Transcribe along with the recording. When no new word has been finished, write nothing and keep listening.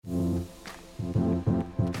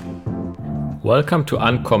Welcome to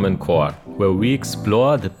Uncommon Core, where we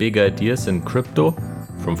explore the big ideas in crypto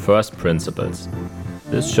from first principles.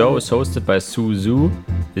 This show is hosted by Su Zhu,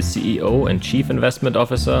 the CEO and Chief Investment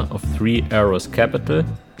Officer of Three Arrows Capital,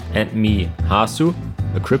 and me, Hasu,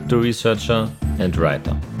 a crypto researcher and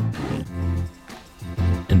writer.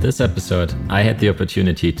 In this episode, I had the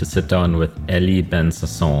opportunity to sit down with Elie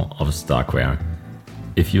Ben-Sasson of Starkware.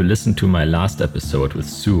 If you listened to my last episode with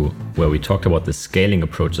Su, where we talked about the scaling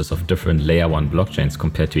approaches of different Layer 1 blockchains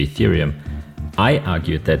compared to Ethereum, I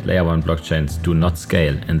argued that Layer 1 blockchains do not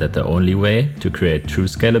scale and that the only way to create true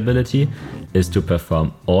scalability is to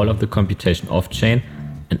perform all of the computation off-chain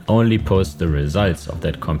and only post the results of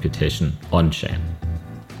that computation on-chain.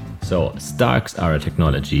 So Starks are a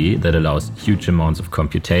technology that allows huge amounts of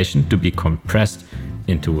computation to be compressed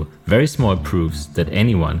into very small proofs that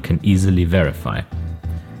anyone can easily verify.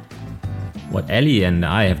 What Elie and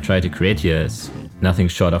I have tried to create here is nothing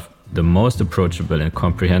short of the most approachable and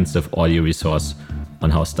comprehensive audio resource on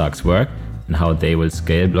how Starks work and how they will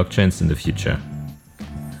scale blockchains in the future.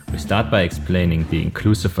 We start by explaining the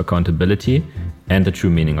inclusive accountability and the true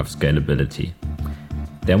meaning of scalability.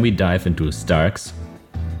 Then we dive into Starks,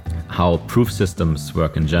 how proof systems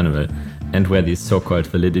work in general, and where these so-called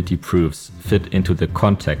validity proofs fit into the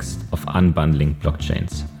context of unbundling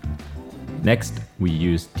blockchains. Next, we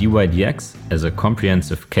use DYDX as a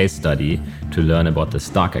comprehensive case study to learn about the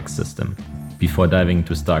StarkX system, before diving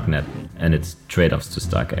into Starknet and its trade-offs to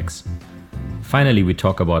StarkX. Finally, we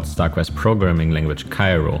talk about Starkware's programming language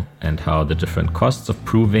Cairo and how the different costs of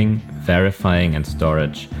proving, verifying, and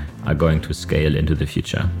storage are going to scale into the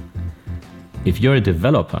future. If you're a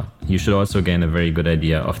developer, you should also gain a very good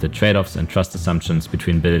idea of the trade-offs and trust assumptions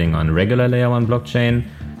between building on regular Layer 1 blockchain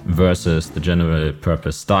versus the general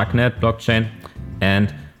purpose Starknet blockchain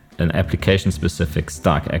and an application-specific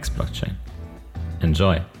StarkX blockchain.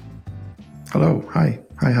 Enjoy. Hello. Hi,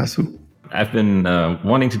 Hasu. I've been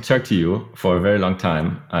wanting to talk to you for a very long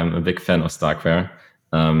time. I'm a big fan of Starkware.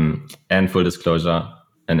 And full disclosure,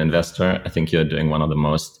 an investor. I think you're doing one of the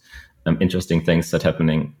most interesting things that happen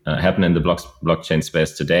in the blockchain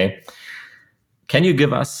space today. Can you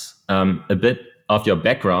give us a bit of your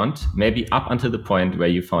background, maybe up until the point where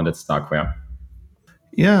you founded Starkware?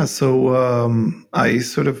 Yeah, so I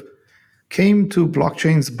sort of came to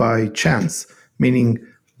blockchains by chance, meaning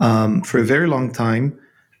for a very long time,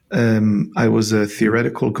 I was a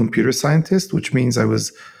theoretical computer scientist, which means I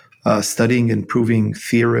was studying and proving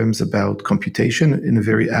theorems about computation in a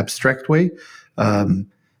very abstract way,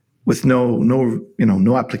 with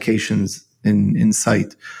no applications in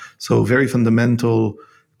sight. So very fundamental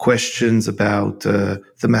questions about the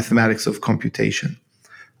mathematics of computation,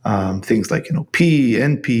 things like P,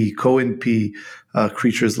 NP, co-NP,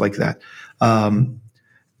 creatures like that.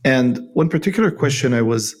 And one particular question I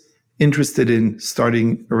was interested in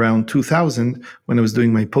starting around 2000 when I was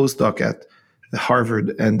doing my postdoc at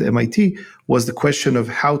Harvard and MIT was the question of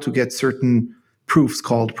how to get certain proofs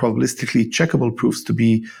called probabilistically checkable proofs to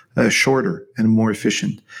be shorter and more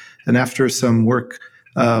efficient. And after some work,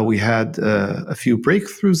 we had a few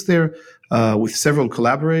breakthroughs there with several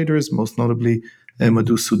collaborators, most notably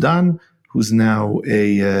Madhu Sudan, who's now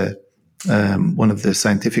one of the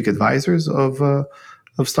scientific advisors of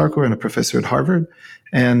Starkware and a professor at Harvard.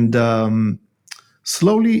 And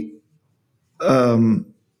slowly,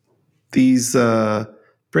 these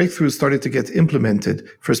breakthroughs started to get implemented,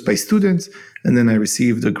 first by students, and then I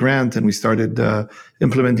received a grant and we started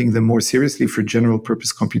implementing them more seriously for general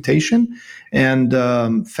purpose computation. And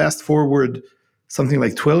fast forward something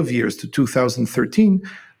like 12 years to 2013,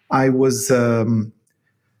 I was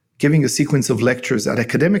giving a sequence of lectures at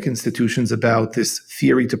academic institutions about this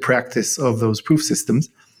theory to practice of those proof systems.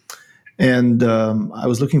 And I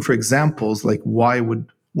was looking for examples, like why would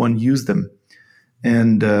one use them?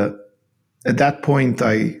 And at that point,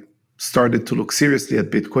 I started to look seriously at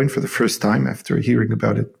Bitcoin for the first time after hearing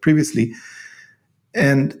about it previously.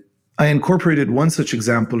 And I incorporated one such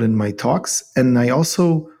example in my talks. And I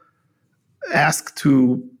also asked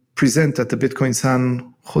to present at the Bitcoin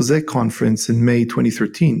San Jose conference in May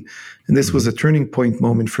 2013. And this was a turning point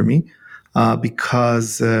moment for me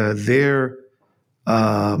because it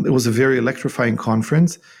was a very electrifying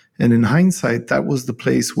conference. And in hindsight, that was the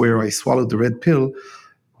place where I swallowed the red pill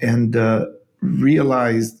and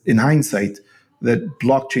realized in hindsight that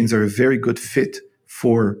blockchains are a very good fit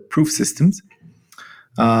for proof systems.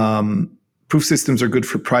 Proof systems are good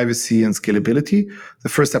for privacy and scalability. The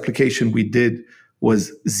first application we did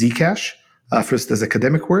was Zcash, first as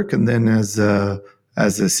academic work and then as a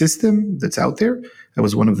system that's out there. I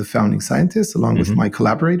was one of the founding scientists along with my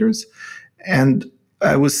collaborators. And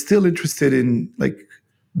I was still interested in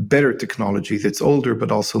better technology that's older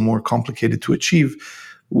but also more complicated to achieve,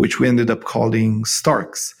 which we ended up calling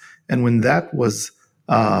Starks. And when that was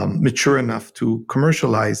mature enough to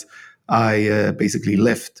commercialize, I basically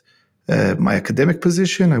left my academic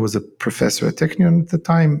position. I was a professor at Technion at the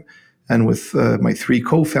time, and with my three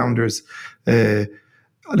co-founders,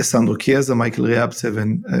 Alessandro Chiesa, Michael Reabsev,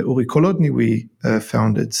 and Uri Kolodny, we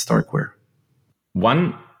founded Starkware.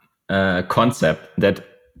 One concept that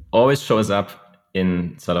always shows up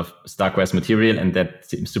in sort of Starkware's material, and that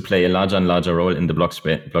seems to play a larger and larger role in the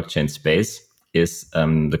blockchain space, is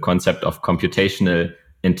the concept of computational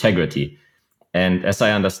integrity. And as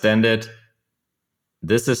I understand it,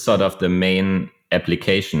 this is sort of the main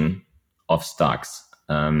application of Starks.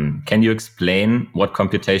 Can you explain what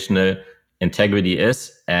computational integrity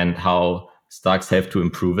is and how Starks have to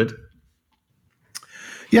improve it?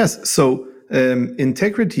 Yes. So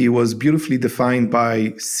integrity was beautifully defined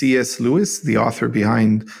by C.S. Lewis, the author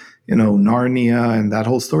behind, Narnia and that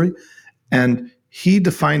whole story. And he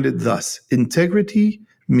defined it thus: integrity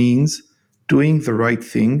means doing the right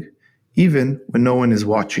thing, even when no one is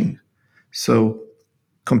watching. So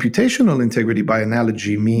computational integrity, by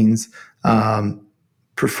analogy, means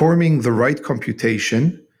performing the right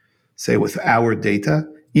computation, say with our data,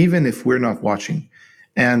 even if we're not watching.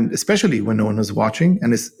 And especially when no one is watching,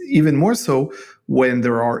 and it's even more so when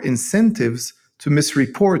there are incentives to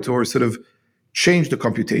misreport or sort of change the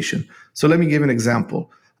computation. So let me give an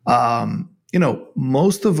example.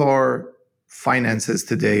 Most of our finances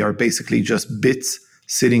today are basically just bits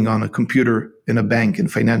sitting on a computer in a bank in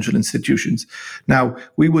financial institutions. Now,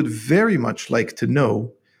 we would very much like to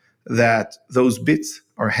know that those bits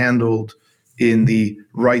are handled in the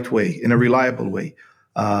right way, in a reliable way,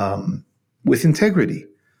 with integrity.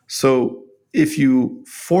 So if you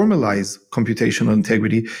formalize computational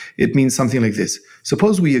integrity, it means something like this.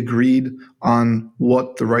 Suppose we agreed on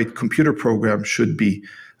what the right computer program should be,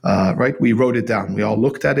 right? We wrote it down. We all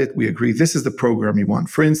looked at it. We agreed this is the program you want.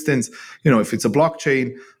 For instance, if it's a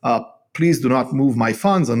blockchain, please do not move my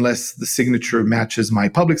funds unless the signature matches my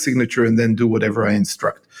public signature, and then do whatever I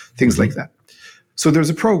instruct, things like that. So there's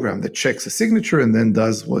a program that checks a signature and then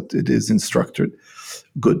does what it is instructed.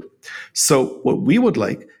 Good. So what we would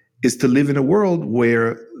like is to live in a world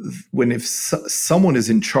where if someone is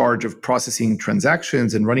in charge of processing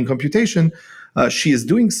transactions and running computation, she is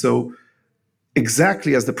doing so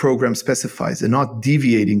exactly as the program specifies and not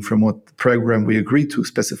deviating from what the program we agreed to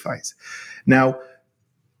specifies. Now,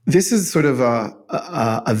 this is sort of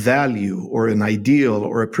a value or an ideal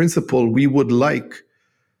or a principle we would like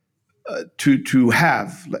to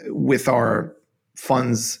have with our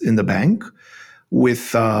funds in the bank, with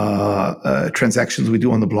transactions we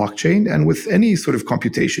do on the blockchain, and with any sort of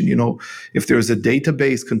computation. If there's a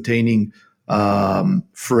database containing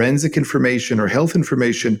forensic information or health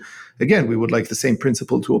information, again, we would like the same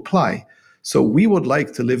principle to apply. So we would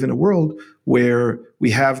like to live in a world where we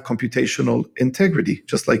have computational integrity,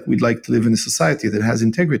 just like we'd like to live in a society that has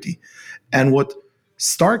integrity. And what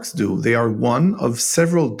Starks do, they are one of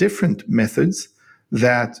several different methods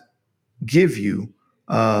that give you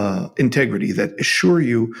integrity, that assure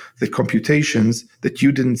you that computations that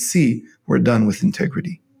you didn't see were done with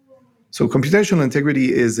integrity. So computational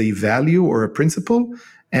integrity is a value or a principle,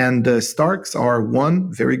 and Starks are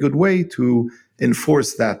one very good way to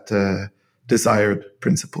enforce that desired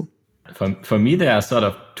principle. For me, there are sort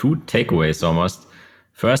of two takeaways almost.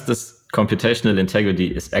 First, this computational integrity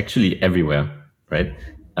is actually everywhere, right?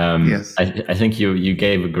 Yes. I think you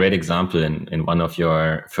gave a great example in one of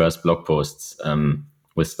your first blog posts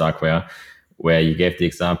with Starkware, where you gave the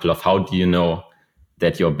example of how do you know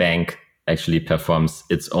that your bank actually performs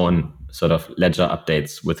its own sort of ledger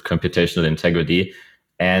updates with computational integrity.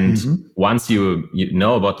 And once you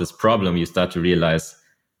know about this problem, you start to realize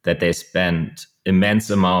that they spend immense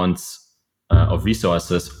amounts of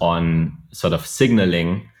resources on sort of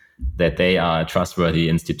signaling that they are a trustworthy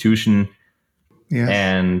institution. Yes.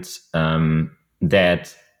 And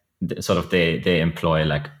that sort of they employ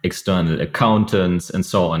like external accountants and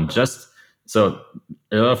so on. Just so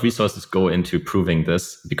a lot of resources go into proving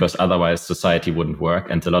this, because otherwise society wouldn't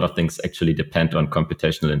work, and a lot of things actually depend on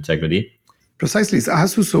computational integrity. Precisely.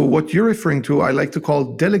 So what you're referring to, I like to call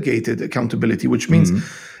delegated accountability, which means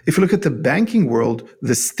if you look at the banking world,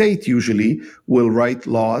 the state usually will write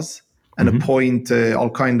laws and appoint all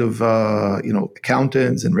kind of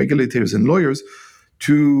accountants and regulators and lawyers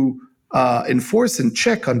to enforce and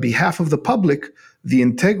check on behalf of the public the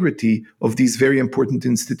integrity of these very important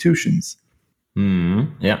institutions.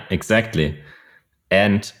 Yeah, exactly.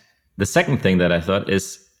 And the second thing that I thought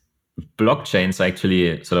is blockchains are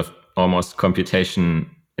actually sort of almost computation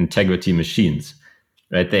integrity machines.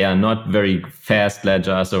 right? They are not very fast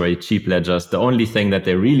ledgers or very cheap ledgers. The only thing that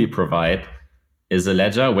they really provide is a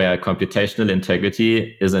ledger where computational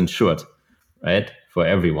integrity is ensured, right, for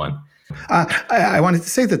everyone. I wanted to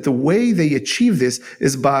say that the way they achieve this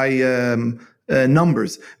is by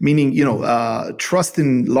numbers, meaning trust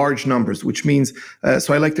in large numbers, which means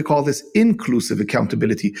so I like to call this inclusive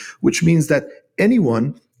accountability, which means that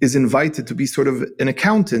anyone is invited to be sort of an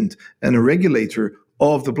accountant and a regulator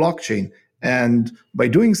of the blockchain. And by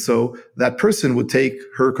doing so, that person would take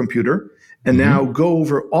her computer and now go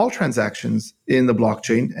over all transactions in the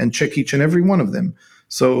blockchain and check each and every one of them.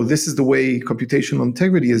 So this is the way computational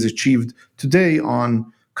integrity is achieved today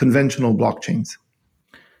on conventional blockchains.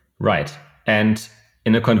 Right. And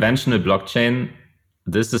in a conventional blockchain,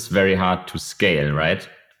 this is very hard to scale, right?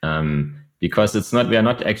 Because we are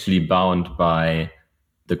not actually bound by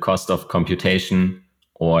the cost of computation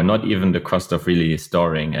or not even the cost of really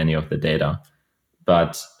storing any of the data,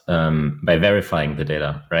 but by verifying the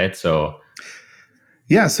data, right? So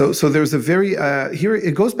there's a very here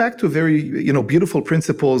it goes back to very beautiful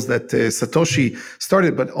principles that Satoshi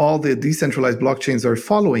started, but all the decentralized blockchains are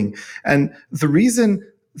following. And the reason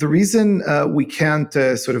we can't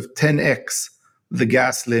sort of 10x the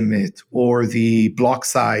gas limit or the block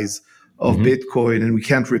size of Bitcoin, and we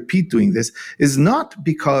can't repeat doing this, is not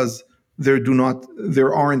because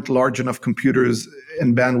there aren't large enough computers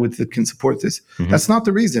and bandwidth that can support this. That's not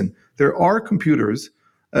the reason. There are computers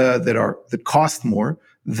that cost more,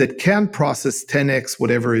 that can process 10x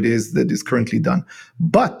whatever it is that is currently done.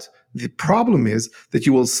 But the problem is that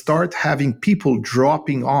you will start having people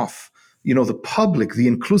dropping off. The public, the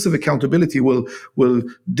inclusive accountability will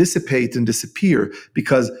dissipate and disappear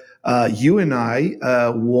because you and I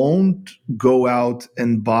won't go out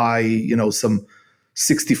and buy, some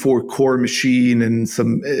 64 core machine and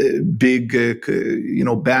some big,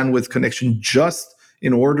 bandwidth connection just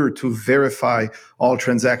in order to verify all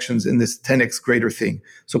transactions in this 10x greater thing.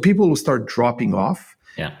 So people will start dropping off,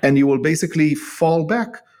 and you will basically fall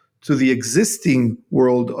back to the existing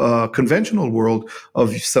world, conventional world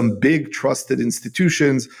of some big trusted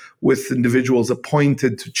institutions with individuals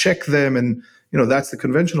appointed to check them. And, that's the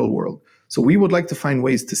conventional world. So we would like to find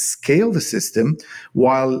ways to scale the system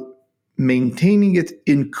while maintaining it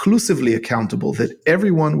inclusively accountable, that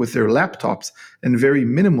everyone with their laptops and very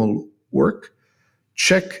minimal work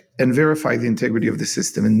check and verify the integrity of the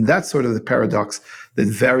system. And that's sort of the paradox that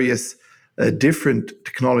various different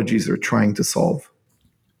technologies are trying to solve.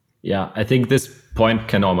 Yeah, I think this point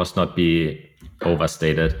can almost not be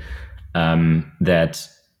overstated, that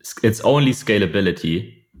it's only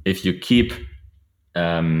scalability if you keep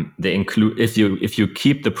if you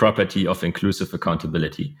keep the property of inclusive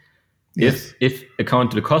accountability. Yes. If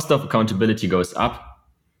the cost of accountability goes up,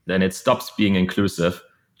 then it stops being inclusive,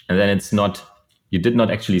 and then you did not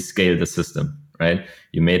actually scale the system, right?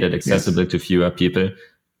 You made it accessible to fewer people.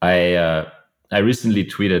 I recently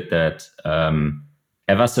tweeted that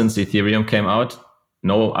ever since Ethereum came out,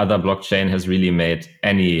 no other blockchain has really made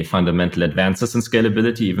any fundamental advances in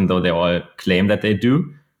scalability, even though they all claim that they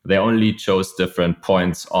do. They only chose different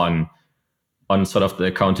points on sort of the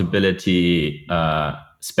accountability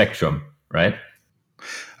spectrum, right?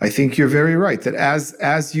 I think you're very right that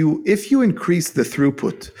if you increase the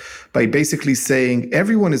throughput by basically saying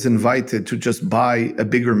everyone is invited to just buy a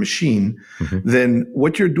bigger machine, then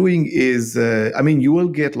what you're doing is, you will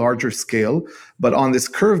get larger scale, but on this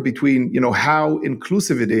curve between, how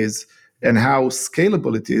inclusive it is and how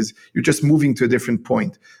scalable it is, you're just moving to a different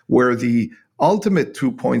point where the ultimate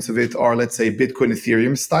 2 points of it are, let's say, Bitcoin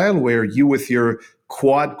Ethereum style, where you with your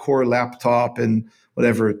quad core laptop and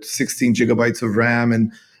whatever, 16 gigabytes of RAM,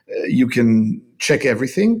 and you can check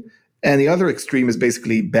everything. And the other extreme is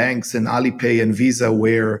basically banks and Alipay and Visa,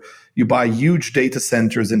 where you buy huge data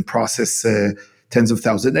centers and process tens of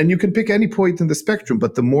thousands. And you can pick any point in the spectrum,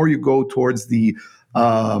 but the more you go towards the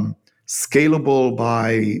scalable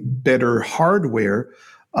by better hardware,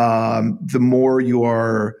 the more you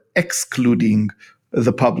are excluding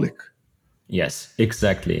the public. Yes,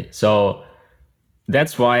 exactly. So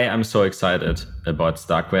that's why I'm so excited about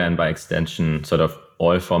Starkware and by extension, sort of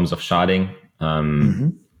all forms of sharding,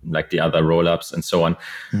 like the other rollups and so on.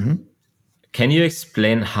 Can you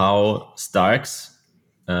explain how Starks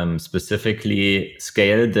specifically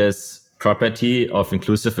scale this property of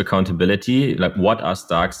inclusive accountability? Like, what are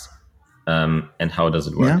Starks and how does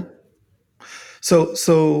it work? Yeah.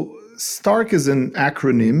 So Stark is an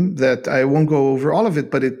acronym that I won't go over all of it,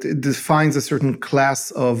 but it defines a certain class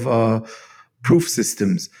of proof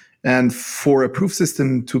systems. And for a proof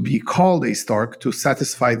system to be called a Stark, to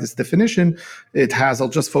satisfy this definition, it has, I'll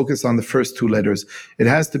just focus on the first two letters. It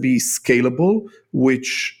has to be scalable,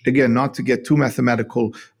 which, again, not to get too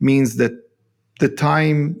mathematical, means that the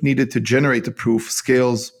time needed to generate the proof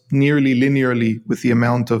scales nearly linearly with the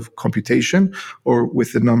amount of computation or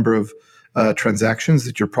with the number of transactions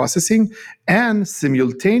that you're processing. And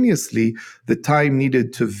simultaneously, the time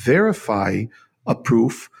needed to verify a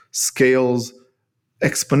proof scales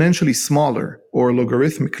exponentially smaller or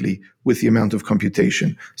logarithmically with the amount of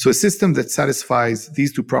computation. So a system that satisfies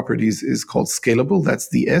these two properties is called scalable. That's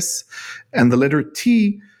the S. And the letter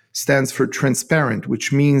T stands for transparent,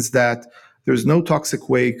 which means that there's no toxic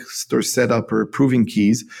waste or setup or proving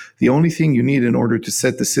keys. The only thing you need in order to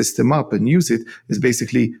set the system up and use it is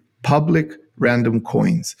basically public random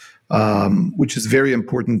coins, which is very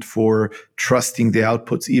important for trusting the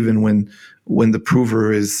outputs, even when the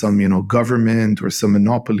prover is some government or some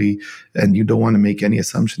monopoly, and you don't want to make any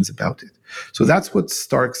assumptions about it. So that's what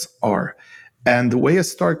Starks are. And the way a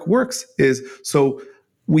Stark works is, so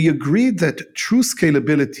we agreed that true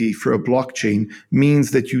scalability for a blockchain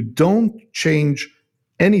means that you don't change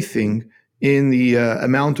anything in the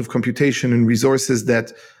amount of computation and resources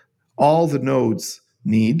that all the nodes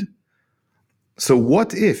need. So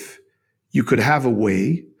what if you could have a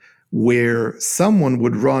way where someone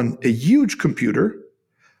would run a huge computer,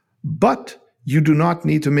 but you do not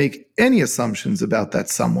need to make any assumptions about that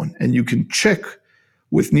someone, and you can check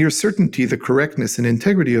with near certainty the correctness and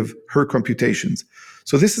integrity of her computations.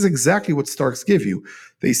 So this is exactly what Starks give you.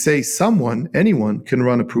 They say anyone can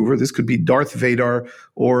run a prover. This could be Darth Vader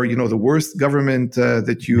or, the worst government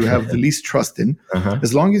that you have the least trust in,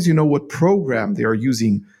 as long as you know what program they are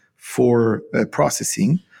using for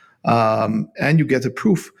processing, and you get a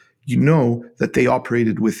proof, you know that they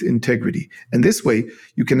operated with integrity. And this way,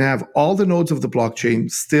 you can have all the nodes of the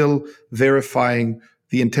blockchain still verifying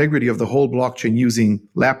the integrity of the whole blockchain using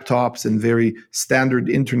laptops and very standard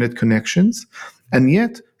internet connections, and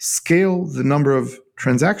yet scale the number of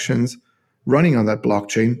transactions running on that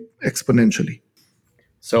blockchain exponentially.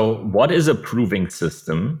 So what is a proving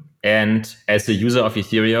system? And as a user of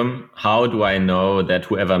Ethereum, how do I know that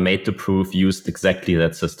whoever made the proof used exactly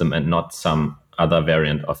that system and not some other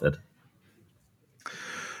variant of it?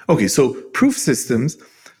 Okay, so proof systems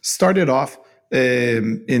started off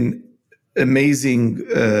in amazing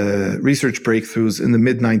research breakthroughs in the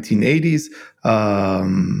mid-1980s.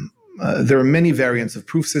 There are many variants of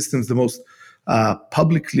proof systems. The most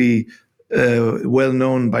publicly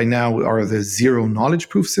well-known by now are the zero-knowledge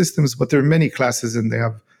proof systems, but there are many classes and they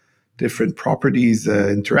have different properties,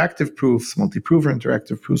 interactive proofs, multi-prover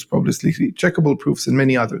interactive proofs, probabilistically checkable proofs, and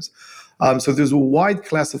many others. So there's a wide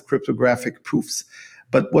class of cryptographic proofs.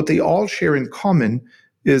 But what they all share in common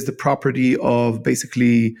is the property of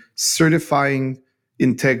basically certifying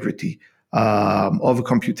integrity of a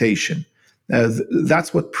computation.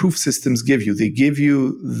 That's what proof systems give you. They give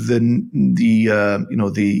you the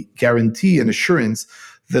guarantee and assurance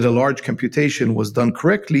that a large computation was done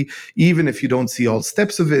correctly, even if you don't see all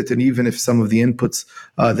steps of it, and even if some of the inputs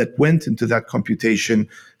that went into that computation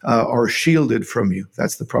are shielded from you.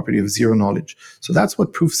 That's the property of zero knowledge. So that's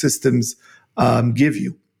what proof systems give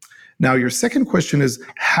you. Now, your second question is,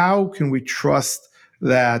 how can we trust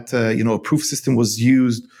that a proof system was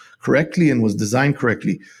used correctly and was designed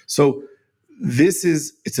correctly? So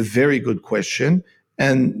it's a very good question.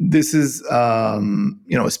 And this is, a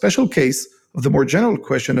special case of the more general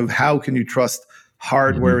question of how can you trust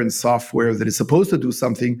hardware and software that is supposed to do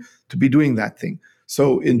something to be doing that thing.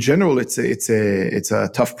 So in general, it's a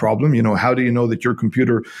tough problem. How do you know that your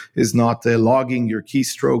computer is not logging your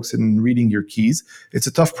keystrokes and reading your keys? It's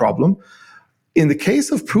a tough problem. In the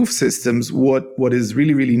case of proof systems, what is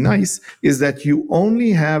really, really nice is that you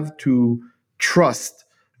only have to trust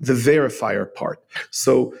the verifier part.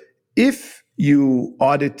 So if you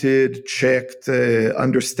audited, checked,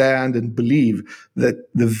 understand, and believe that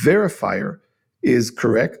the verifier is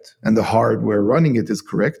correct and the hardware running it is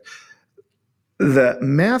correct, the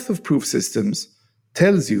math of proof systems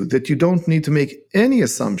tells you that you don't need to make any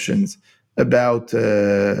assumptions about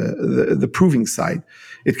the proving side.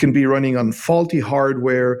 It can be running on faulty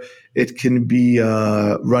hardware. It can be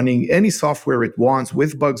running any software it wants,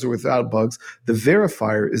 with bugs or without bugs. The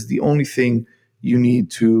verifier is the only thing you need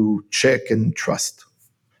to check and trust.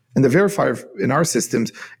 And the verifier in our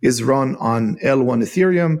systems is run on L1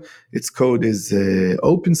 Ethereum. Its code is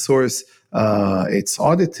open source. It's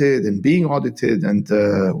audited and being audited, and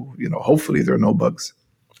hopefully there are no bugs.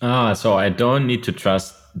 So I don't need to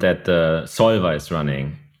trust that the solver is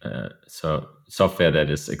running. So software that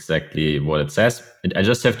is exactly what it says. I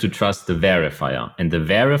just have to trust the verifier, and the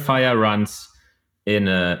verifier runs in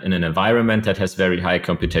an environment that has very high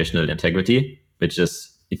computational integrity, which is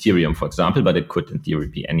Ethereum, for example, but it could in theory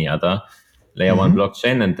be any other layer one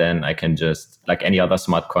blockchain. And then I can just, like any other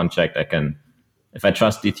smart contract, if I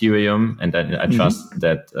trust Ethereum and then I trust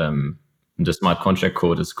that the smart contract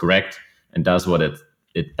code is correct and does what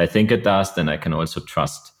I think it does, then I can also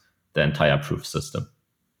trust the entire proof system.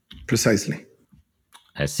 Precisely.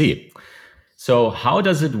 I see. So how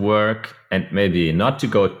does it work? And maybe not to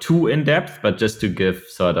go too in depth, but just to give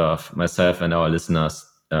sort of myself and our listeners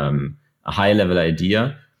a high level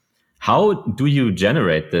idea. How do you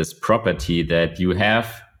generate this property that you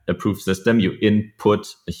have a proof system, you input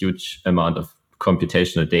a huge amount of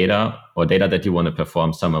computational data or data that you want to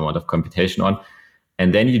perform some amount of computation on,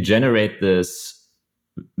 and then you generate this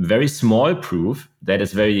very small proof that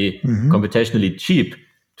is very computationally cheap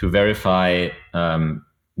to verify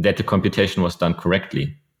that the computation was done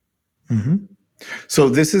correctly? So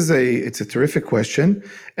this is it's a terrific question,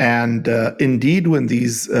 and indeed, when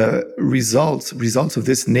these results of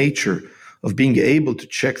this nature of being able to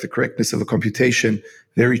check the correctness of a computation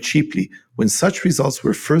very cheaply, when such results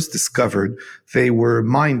were first discovered, they were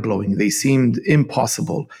mind-blowing. They seemed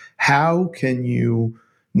impossible. How can you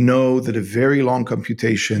know that a very long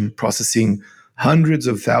computation processing hundreds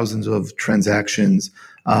of thousands of transactions,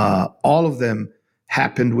 all of them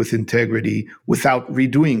happened with integrity without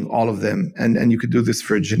redoing all of them? And you could do this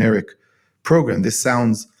for a generic program. This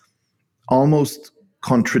sounds almost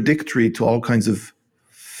contradictory to all kinds of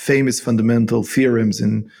famous fundamental theorems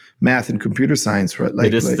in math and computer science, right?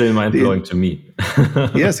 It is still mind-blowing to me.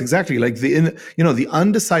 Yes, exactly. Like the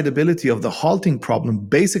undecidability of the halting problem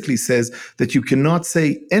basically says that you cannot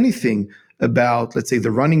say anything about, let's say, the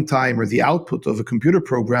running time or the output of a computer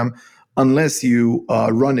program unless you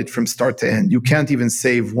run it from start to end. You can't even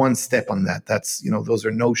save one step on that. That's, those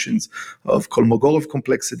are notions of Kolmogorov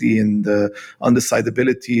complexity and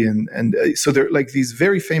undecidability. And so they're like these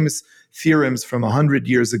very famous theorems from 100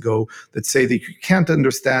 years ago that say that you can't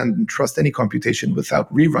understand and trust any computation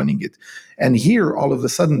without rerunning it. And here, all of a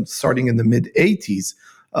sudden, starting in the mid-'80s,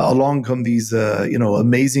 along come these,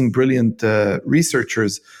 amazing, brilliant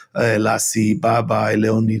researchers, Lassi, Babai,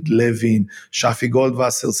 Leonid Levin, Shafi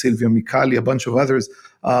Goldwasser, Silvio Micali, a bunch of others,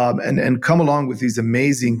 and come along with these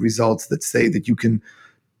amazing results that say that you can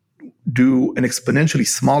do an exponentially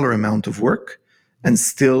smaller amount of work and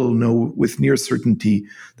still know with near certainty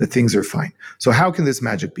that things are fine. So how can this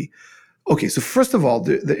magic be? Okay, so first of all,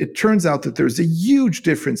 it turns out that there's a huge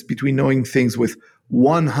difference between knowing things with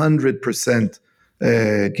 100%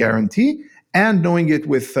 guarantee and knowing it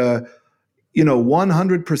with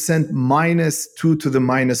 100% minus 2 to the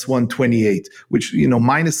minus 128, which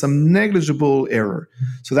minus some negligible error.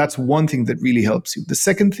 So that's one thing that really helps you. The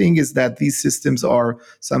second thing is that these systems are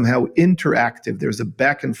somehow interactive. There's a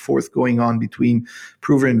back and forth going on between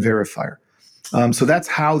prover and verifier. So that's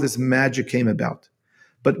how this magic came about.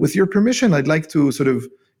 But with your permission, I'd like to sort of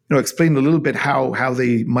explain a little bit how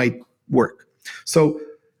they might work. So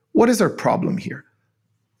what is our problem here?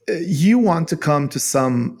 You want to come to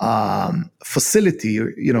some facility,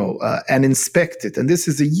 and inspect it. And this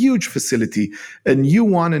is a huge facility. And you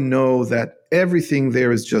want to know that everything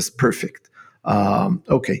there is just perfect.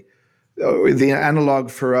 Okay. The analog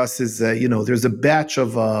for us is, there's a batch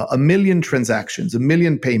of 1 million transactions, 1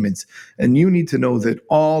 million payments. And you need to know that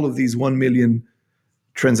all of these 1 million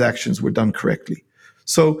transactions were done correctly.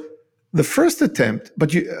 So the first attempt,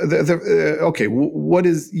 but what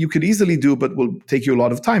you could easily do, but will take you a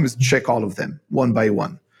lot of time, is check all of them one by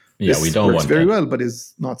one. Yeah, this we don't works want very that. well, but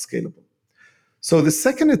is not scalable. So the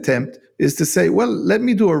second attempt is to say, well, let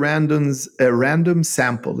me do a random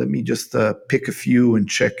sample. Let me just pick a few and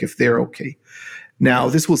check if they're okay. Now,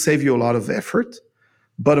 this will save you a lot of effort.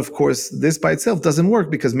 But of course, this by itself doesn't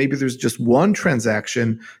work because maybe there's just one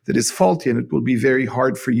transaction that is faulty and it will be very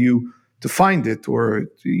hard for you to find it, or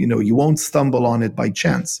you won't stumble on it by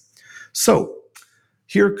chance. So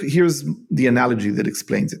here's the analogy that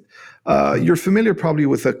explains it. You're familiar probably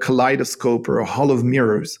with a kaleidoscope or a hall of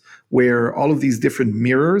mirrors, where all of these different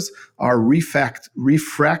mirrors are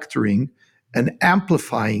refractoring and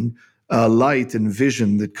amplifying light and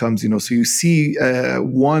vision that comes, so you see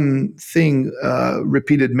one thing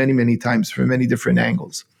repeated many, many times from many different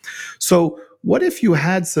angles. So what if you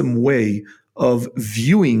had some way of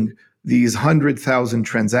viewing these 100,000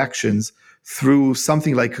 transactions through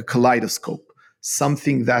something like a kaleidoscope,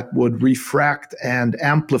 something that would refract and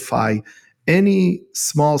amplify any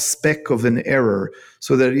small speck of an error,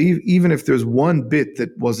 so that even if there's one bit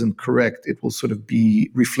that wasn't correct, it will sort of be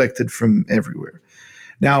reflected from everywhere.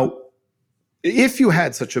 Now, if you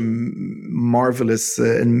had such a marvelous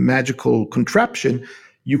and magical contraption,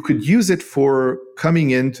 you could use it for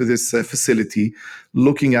coming into this facility,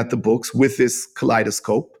 looking at the books with this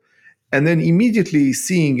kaleidoscope, and then immediately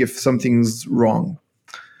seeing if something's wrong.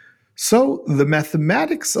 So the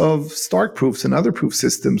mathematics of Stark proofs and other proof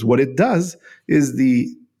systems, what it does is the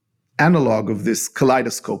analog of this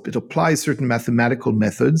kaleidoscope. It applies certain mathematical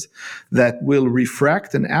methods that will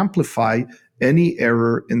refract and amplify any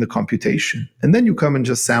error in the computation. And then you come and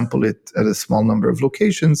just sample it at a small number of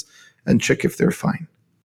locations and check if they're fine.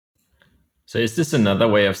 So is this another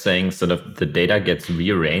way of saying sort of the data gets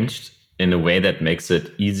rearranged in a way that makes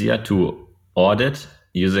it easier to audit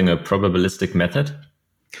using a probabilistic method?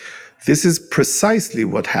 This is precisely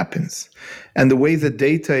what happens. And the way the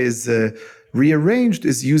data is rearranged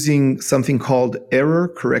is using something called error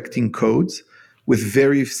correcting codes with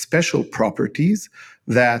very special properties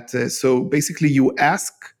that, so basically you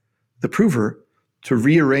ask the prover to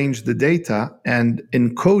rearrange the data and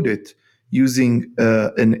encode it using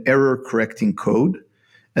an error correcting code,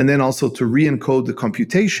 and then also to re-encode the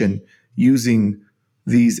computation using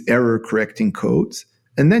these error correcting codes,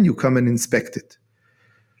 and then you come and inspect it.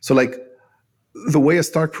 So like the way a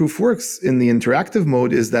Stark proof works in the interactive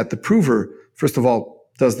mode is that the prover, first of all,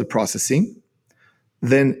 does the processing,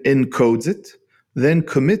 then encodes it, then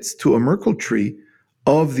commits to a Merkle tree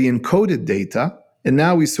of the encoded data, and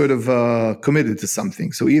now we sort of committed to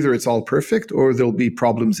something. So either it's all perfect or there'll be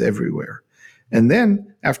problems everywhere. And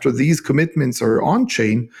then after these commitments are on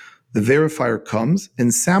chain, the verifier comes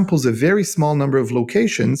and samples a very small number of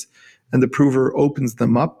locations, and the prover opens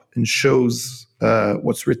them up and shows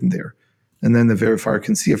what's written there. And then the verifier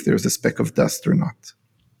can see if there's a speck of dust or not.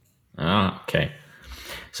 Okay.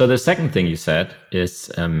 So the second thing you said is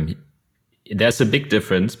there's a big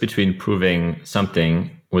difference between proving something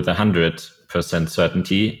with 100%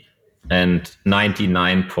 certainty and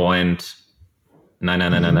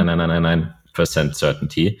 99.99999%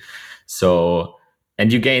 certainty. So,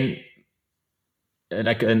 and you gain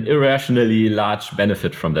like an irrationally large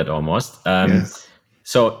benefit from that almost. Yes.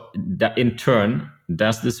 So in turn,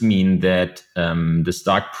 does this mean that the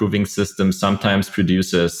Stark proving system sometimes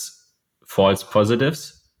produces false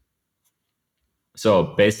positives?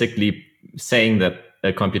 So basically saying that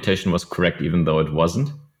a computation was correct even though it wasn't?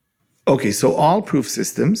 Okay, so all proof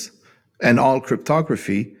systems and all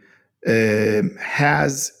cryptography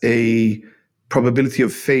has a probability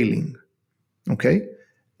of failing, okay?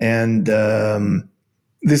 And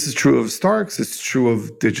this is true of Starks, it's true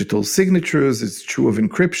of digital signatures, it's true of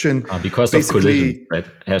encryption. Because basically, of collision, right?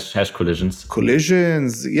 Hash collisions.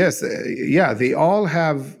 Collisions, yes. They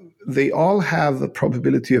all have a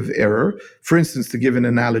probability of error. For instance, to give an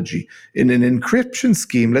analogy, in an encryption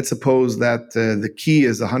scheme, let's suppose that the key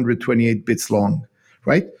is 128 bits long,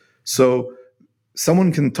 right? So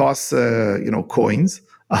someone can toss, coins,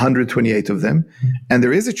 128 of them, and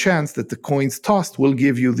there is a chance that the coins tossed will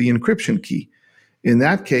give you the encryption key. In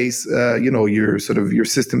that case, your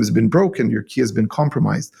system has been broken, your key has been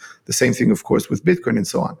compromised. The same thing, of course, with Bitcoin and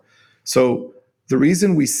so on. So the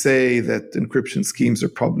reason we say that encryption schemes are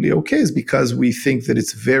probably okay is because we think that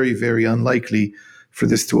it's very, very unlikely for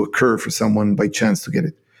this to occur for someone by chance to get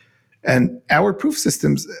it. And our proof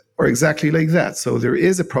systems are exactly like that. So there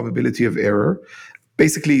is a probability of error.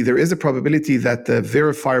 Basically, there is a probability that the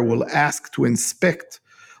verifier will ask to inspect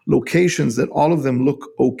locations that all of them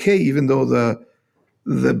look okay, even though the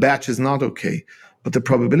batch is not okay. But the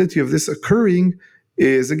probability of this occurring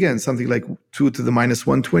is, again, something like 2 to the minus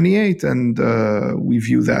 128. And we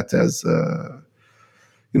view that as,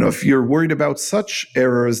 if you're worried about such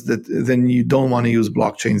errors, then you don't want to use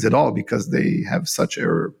blockchains at all because they have such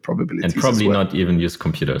error probabilities. And probably not even use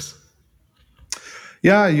computers.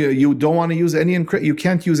 Yeah, you don't want to use you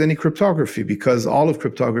can't use any cryptography because all of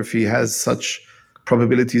cryptography has such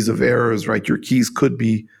probabilities of errors, right? Your keys could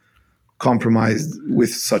be compromised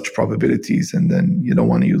with such probabilities, and then you don't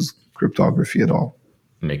want to use cryptography at all.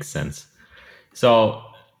 Makes sense. So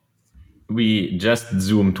we just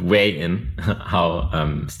zoomed way in how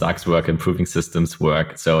Starks work and proving systems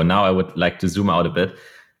work. So now I would like to zoom out a bit.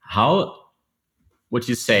 How would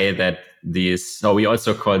you say that so we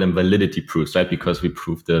also call them validity proofs, right? Because we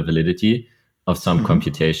prove the validity of some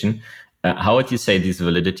computation. How would you say these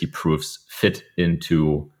validity proofs fit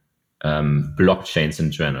into blockchains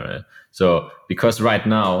in general? So because right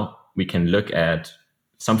now we can look at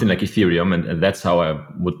something like Ethereum, and that's how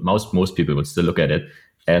most people would still look at it,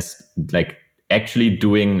 as like actually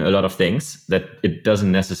doing a lot of things that it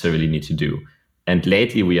doesn't necessarily need to do. And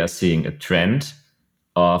lately we are seeing a trend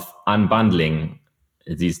of unbundling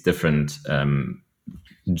these different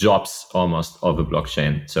jobs almost of a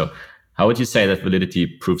blockchain. So How would you say that validity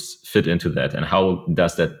proofs fit into that, and how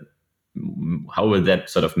will that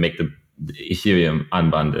sort of make the Ethereum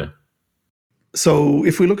unbundle? So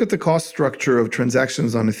if we look at the cost structure of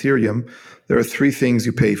transactions on Ethereum, there are three things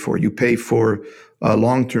you pay for. You pay for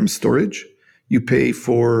long-term storage, you pay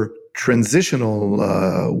for transitional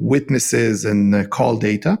witnesses and call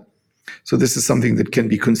data. So this is something that can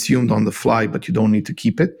be consumed on the fly, but you don't need to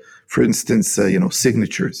keep it. For instance,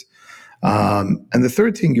 signatures. And the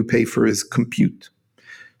third thing you pay for is compute.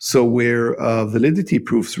 So where validity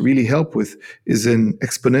proofs really help with is in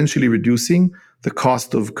exponentially reducing the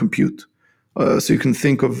cost of compute. So you can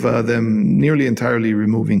think of them nearly entirely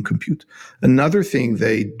removing compute. Another thing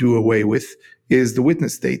they do away with is the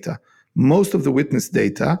witness data. Most of the witness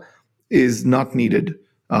data is not needed.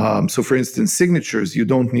 So for instance, signatures, you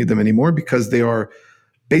don't need them anymore because they are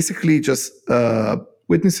basically just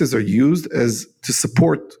witnesses are used to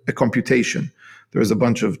support a computation. There's a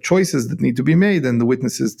bunch of choices that need to be made, and the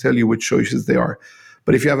witnesses tell you which choices they are.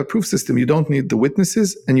 But if you have a proof system, you don't need the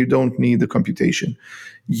witnesses and you don't need the computation.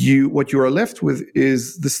 What you are left with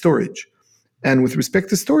is the storage. And with respect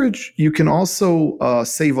to storage, you can also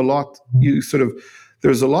save a lot.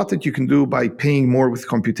 There's a lot that you can do by paying more with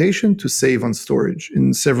computation to save on storage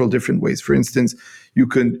in several different ways. For instance, you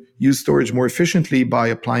can use storage more efficiently by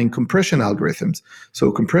applying compression algorithms.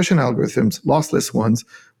 So compression algorithms, lossless ones,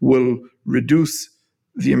 will reduce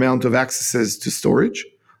the amount of accesses to storage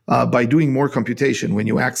by doing more computation when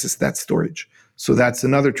you access that storage. So that's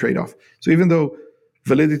another trade-off. So even though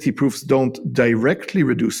validity proofs don't directly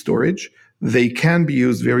reduce storage, they can be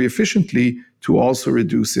used very efficiently to also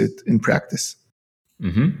reduce it in practice.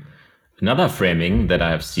 Mm-hmm. Another framing that I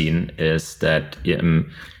have seen is that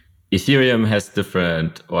Ethereum has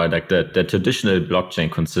different, or like the traditional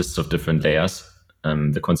blockchain consists of different layers,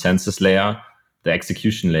 the consensus layer, the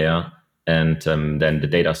execution layer, and then the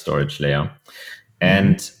data storage layer.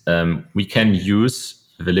 And we can use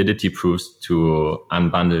validity proofs to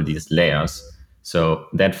unbundle these layers. So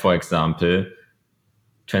that, for example,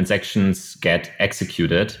 transactions get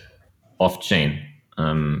executed off-chain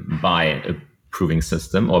by a proving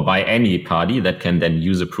system or by any party that can then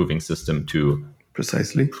use a proving system to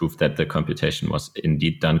precisely prove that the computation was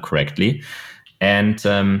indeed done correctly. And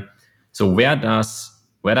so where does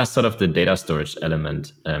sort of the data storage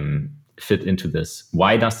element fit into this?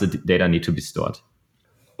 Why does the data need to be stored?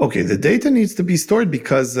 Okay, the data needs to be stored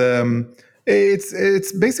because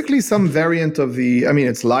it's basically some variant of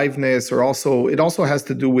it's liveness, or it also has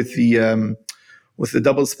to do with the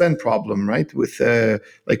double spend problem, right? With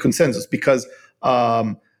like consensus, because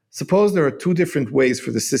suppose there are two different ways for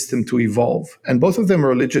the system to evolve, and both of them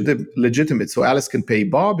are legitimate. So Alice can pay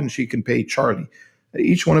Bob and she can pay Charlie.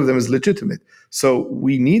 Each one of them is legitimate. So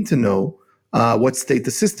we need to know what state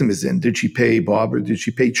the system is in. Did she pay Bob or did she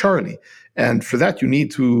pay Charlie? And for that, you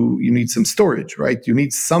need some storage, right? You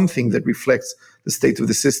need something that reflects the state of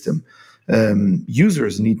the system.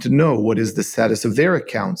 Users need to know what is the status of their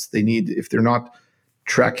accounts. If they're not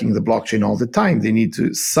tracking the blockchain all the time, they need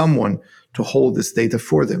someone to hold this data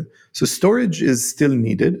for them. So storage is still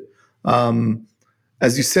needed.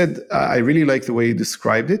 As you said, I really like the way you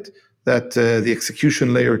described it, that the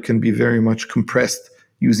execution layer can be very much compressed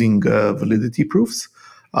using validity proofs.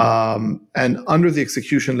 And under the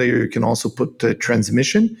execution layer, you can also put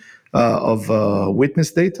transmission of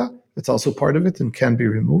witness data. That's also part of it and can be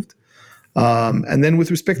removed. And then with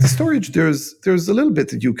respect to storage, there's a little bit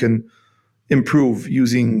that you can improve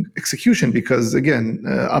using execution, because again,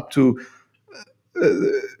 up to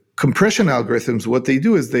compression algorithms, what they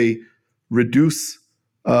do is they reduce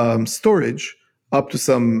storage up to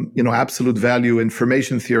some absolute value,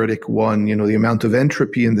 information theoretic one, the amount of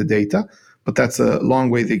entropy in the data. But that's a long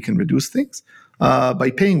way they can reduce things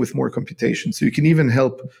by paying with more computation. So you can even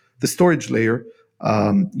help the storage layer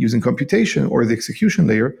using computation, or the execution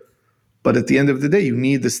layer. But at the end of the day, you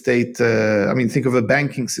need the state. Think of a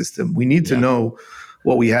banking system. We need to know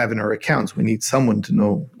what we have in our accounts. We need someone to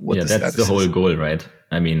know what the status is. That's the whole goal, right?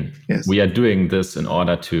 Yes. We are doing this in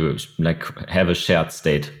order to have a shared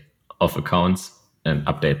state of accounts and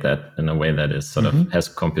update that in a way that is sort of has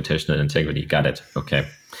computational integrity. Got it. Okay.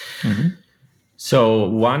 Mm-hmm. So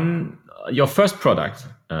your first product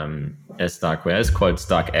as Starkware is called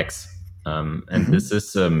StarkX. And this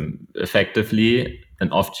is effectively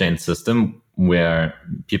an off-chain system where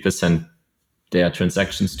people send their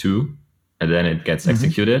transactions to, and then it gets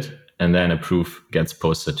executed, and then a proof gets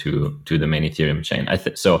posted to the main Ethereum chain.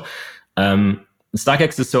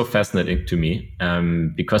 StarkX is so fascinating to me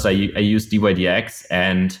because I use DYDX,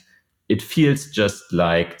 and it feels just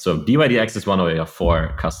like, so DYDX is one of your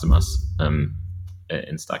 4 customers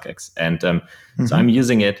in StarkX. And so I'm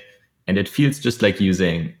using it, and it feels just like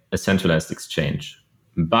using a centralized exchange.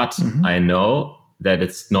 But I know that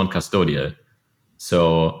it's non-custodial.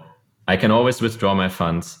 So I can always withdraw my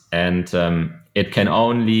funds, and it can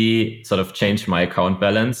only sort of change my account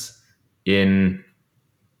balance in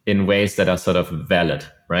ways that are sort of valid,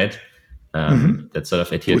 right? That sort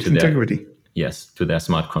of adhere With to integrity. to their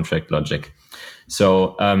smart contract logic.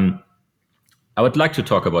 So I would like to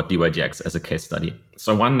talk about DYDX as a case study.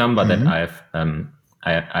 So one number that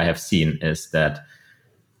I have seen is that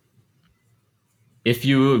if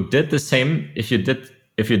you did the same, if you did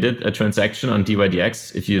a transaction on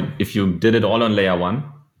DYDX, if you did it all on layer 1,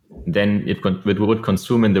 then it would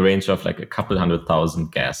consume in the range of like a couple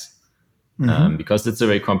 100,000 gas. Because it's a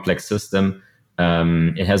very complex system.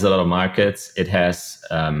 It has a lot of markets. It has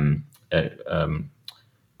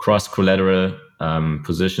cross-collateral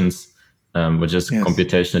positions, which is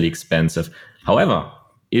computationally expensive. However,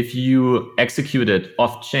 if you execute it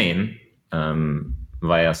off-chain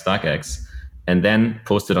via StarkEx and then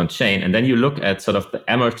post it on-chain, and then you look at sort of the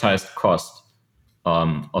amortized cost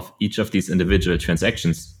of each of these individual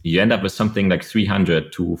transactions, you end up with something like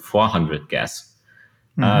 300 to 400 gas.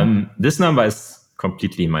 This number is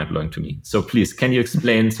completely mind-blowing to me. So please, can you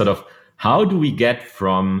explain sort of how do we get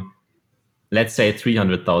from, let's say,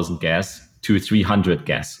 300,000 gas to 300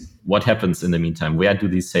 gas? What happens in the meantime? Where do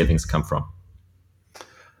these savings come from?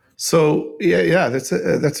 So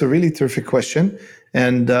that's a really terrific question.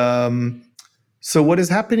 And so what is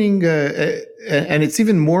happening, and it's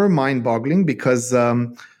even more mind-boggling because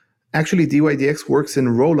actually DYDX works in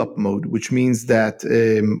roll-up mode, which means that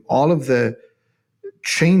all of the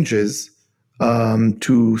changes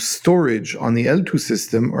to storage on the L2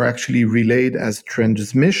 system are actually relayed as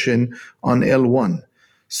transmission on L1.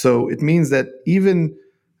 So it means that even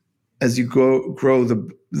as you grow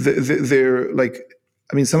they're like,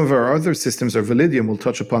 I mean, some of our other systems are Validium. We'll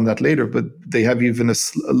touch upon that later, but they have even a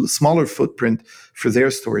smaller footprint for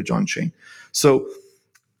their storage on chain. So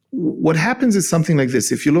what happens is something like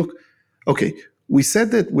this. If you look, okay, we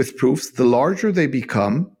said that with proofs, the larger they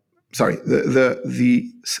become,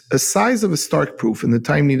 the size of a Stark proof and the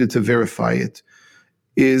time needed to verify it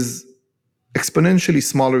is exponentially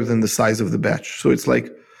smaller than the size of the batch. So it's like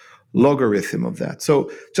logarithm of that. So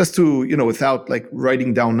just to, without like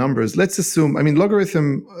writing down numbers, let's assume,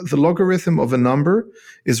 the logarithm of a number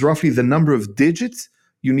is roughly the number of digits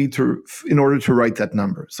you need to, in order to write that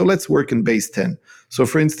number. So let's work in base 10. So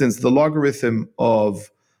for instance, the logarithm of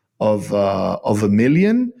a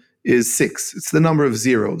million is 6. It's the number of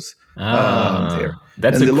zeros there.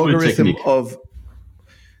 That's and a cool technique.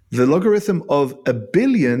 The logarithm of a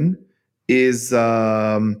billion is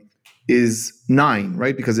 9,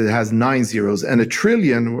 right? Because it has 9 zeros. And a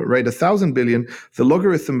trillion, right? 1,000 billion, the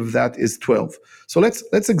logarithm of that is 12. So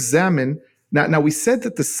let's examine. Now we said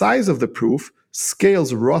that the size of the proof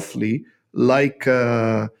scales roughly like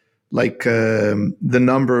the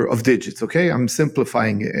number of digits. Okay, I'm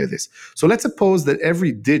simplifying this. So let's suppose that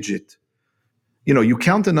every digit, you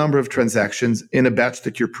count the number of transactions in a batch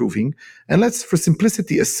that you're proving, and let's, for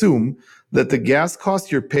simplicity, assume that the gas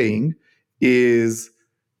cost you're paying is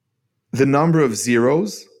the number of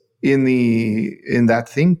zeros in that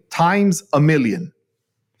thing times 1,000,000.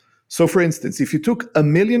 So for instance, if you took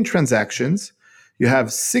 1,000,000 transactions, you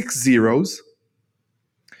have 6 zeros,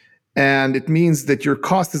 and it means that your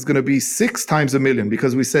cost is going to be 6 times 1,000,000,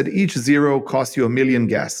 because we said each zero costs you 1,000,000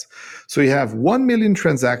 gas. So you have 1,000,000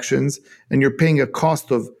 transactions and you're paying a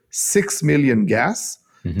cost of 6 million gas.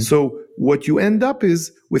 So what you end up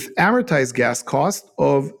is with amortized gas cost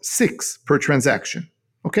of 6 per transaction.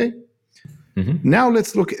 Okay? Now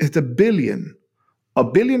let's look at a billion. A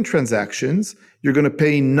billion transactions, you're going to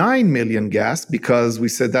pay 9 million gas, because we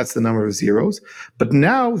said that's the number of zeros. But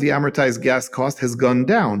now the amortized gas cost has gone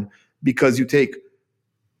down, because you take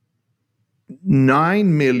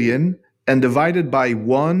 9 million and divided by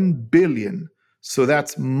 1 billion. So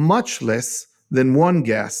that's much less than 1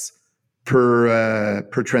 gas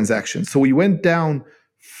per transaction. So we went down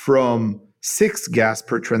from 6 gas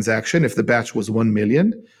per transaction, if the batch was 1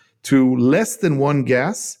 million, to less than 1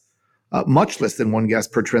 gas, much less than 1 gas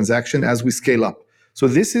per transaction as we scale up. So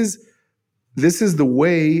this is the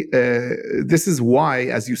way, this is why,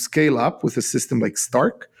 as you scale up with a system like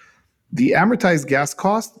Stark, the amortized gas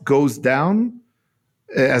cost goes down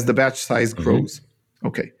as the batch size grows.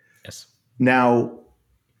 Okay. Yes. Now,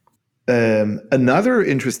 another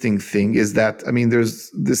interesting thing is that,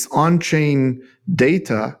 there's this on-chain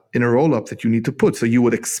data in a rollup that you need to put. So you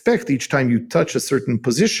would expect each time you touch a certain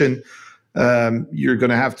position, you're going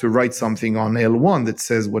to have to write something on L1 that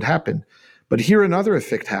says what happened. But here another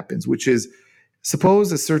effect happens, which is,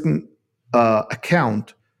 suppose a certain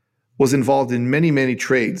account was involved in many, many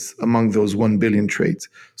trades among those 1 billion trades.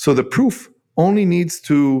 So the proof only needs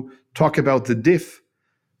to talk about the diff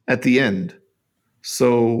at the end.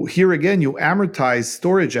 So here again, you amortize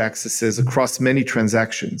storage accesses across many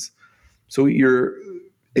transactions. So you're,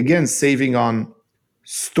 again, saving on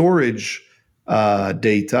storage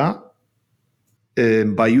data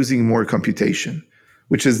by using more computation,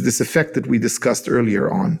 which is this effect that we discussed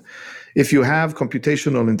earlier on. If you have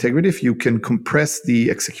computational integrity, if you can compress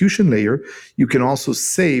the execution layer, you can also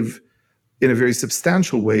save in a very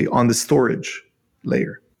substantial way on the storage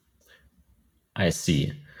layer. I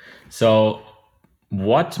see. So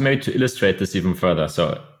maybe to illustrate this even further.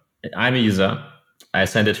 So I'm a user. I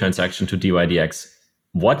send a transaction to DYDX.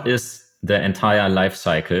 What is the entire life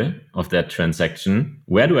cycle of that transaction?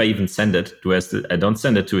 Where do I even send it? I don't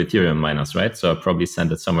send it to Ethereum miners, right? So I'll probably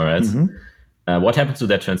send it somewhere else. Mm-hmm. What happens to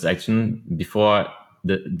that transaction before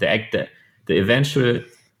the eventual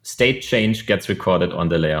state change gets recorded on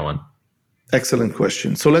the layer 1? Excellent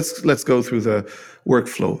question. So let's go through the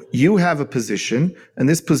workflow. You have a position, and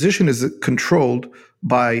this position is controlled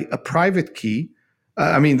by a private key.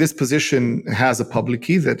 This position has a public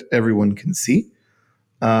key that everyone can see.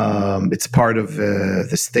 It's part of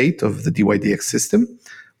the state of the DYDX system.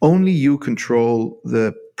 Only you control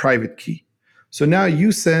the private key. So now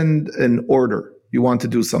you send an order. You want to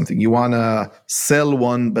do something. You want to sell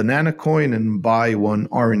 1 banana coin and buy 1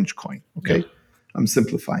 orange coin. Okay, yep. I'm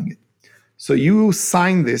simplifying it. So you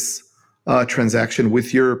sign this transaction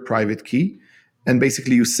with your private key, and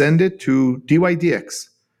basically you send it to DYDX,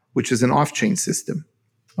 which is an off-chain system.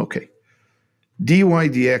 Okay.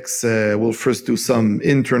 DYDX will first do some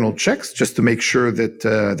internal checks just to make sure that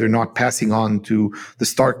they're not passing on to the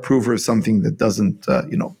Stark prover something that doesn't,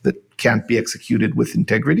 that can't be executed with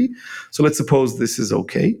integrity. So let's suppose this is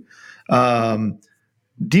okay.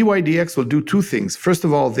 DYDX will do 2 things. First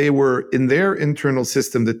of all, they were in their internal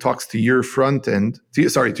system that talks to your front end,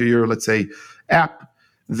 to your, let's say, app.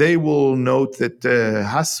 They will note that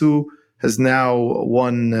Hasu has now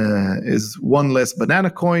one less banana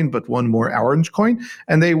coin, but 1 more orange coin,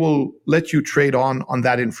 and they will let you trade on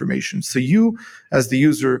that information. So you, as the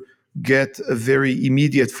user, get a very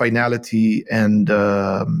immediate finality, and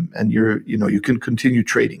you can continue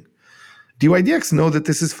trading. DYDX know that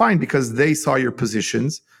this is fine because they saw your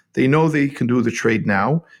positions. They know they can do the trade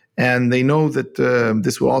now, and they know that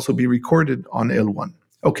this will also be recorded on L1.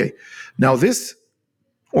 Okay, now this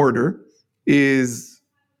order is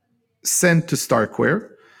sent to Starkware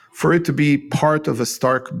for it to be part of a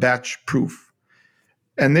Stark batch proof.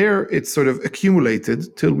 And there it's sort of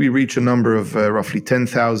accumulated till we reach a number of roughly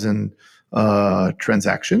 10,000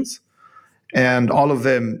 transactions. And all of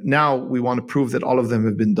them, now we want to prove that all of them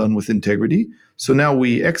have been done with integrity. So now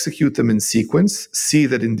we execute them in sequence, see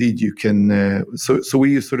that indeed you can, so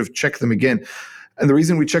we sort of check them again. And the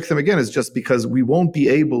reason we check them again is just because we won't be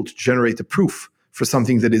able to generate a proof for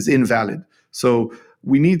something that is invalid. So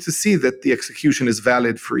we need to see that the execution is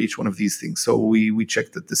valid for each one of these things. So we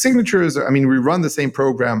check that the signatures, we run the same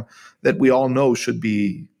program that we all know should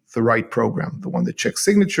be the right program, the one that checks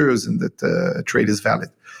signatures and that a trade is valid.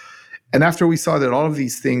 And after we saw that all of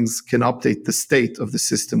these things can update the state of the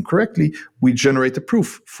system correctly, we generate a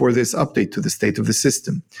proof for this update to the state of the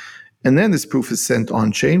system. And then this proof is sent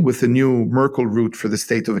on-chain with a new Merkle root for the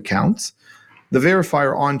state of accounts. The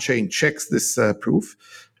verifier on-chain checks this proof.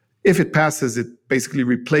 If it passes, it basically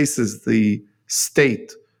replaces the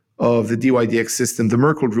state of the DYDX system, the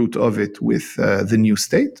Merkle root of it, with the new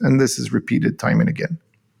state. And this is repeated time and again.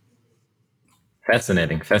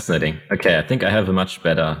 Fascinating. Okay, I think I have a much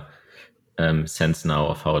better sense now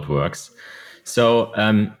of how it works. So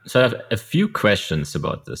I have a few questions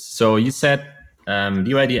about this. So you said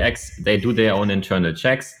DYDX, they do their own internal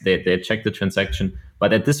checks. They check the transaction.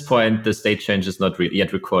 But at this point, the state change is not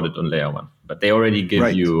yet recorded on layer 1. But they already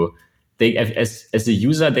give you, as a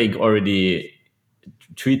user, they already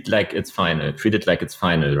treat it like it's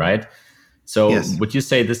final, right? So yes. Would you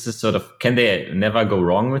say this is sort of, can they never go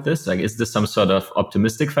wrong with this? Like, is this some sort of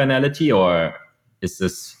optimistic finality, or is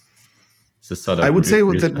this sort of... I would say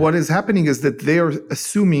that what is happening is that they are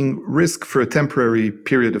assuming risk for a temporary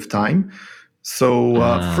period of time. So,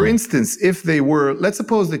 for instance, if they were, let's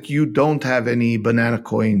suppose that you don't have any banana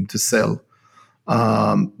coin to sell,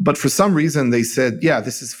 but for some reason they said, yeah,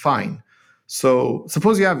 this is fine. So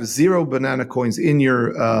suppose you have 0 banana coins in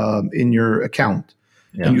your account,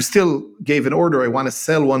 and you still gave an order, I want to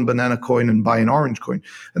sell 1 banana coin and buy an orange coin.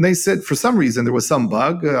 And they said, for some reason, there was some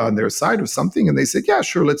bug on their side or something, and they said, yeah,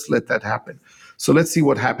 sure, let's let that happen. So let's see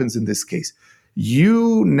what happens in this case.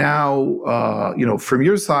 You now, from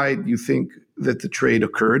your side, you think that the trade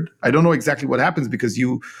occurred. I don't know exactly what happens because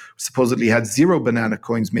you supposedly had 0 banana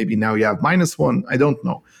coins. Maybe now you have -1. I don't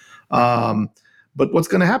know. But what's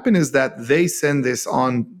going to happen is that they send this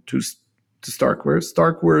on to Starkware.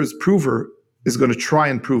 Starkware's prover is going to try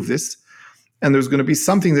and prove this. And there's going to be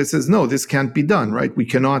something that says, no, this can't be done, right? We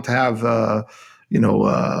cannot have,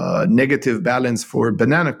 negative balance for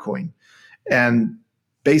banana coin. And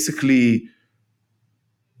basically,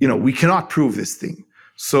 we cannot prove this thing.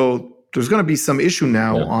 So there's going to be some issue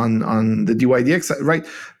now on the DYDX, right?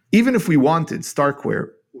 Even if we wanted Starkware,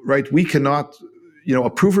 right, we cannot, a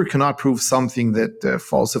prover cannot prove something that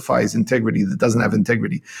falsifies integrity, that doesn't have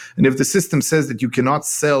integrity. And if the system says that you cannot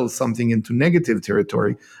sell something into negative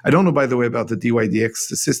territory, I don't know, by the way, about the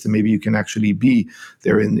DYDX system, maybe you can actually be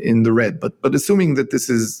there in the red. But assuming that this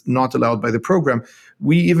is not allowed by the program,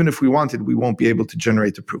 even if we wanted, we won't be able to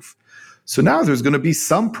generate a proof. So now there's going to be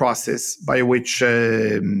some process by which,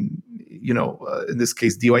 in this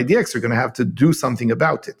case, DYDX are going to have to do something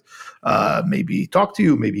about it. Maybe talk to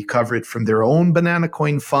you, maybe cover it from their own banana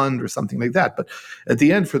coin fund or something like that. But at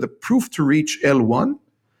the end, for the proof to reach L1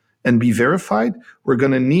 and be verified, we're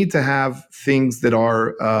going to need to have things that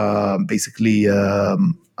are basically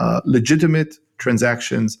legitimate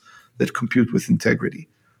transactions that compute with integrity.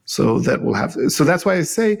 So that's why I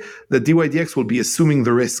say that DYDX will be assuming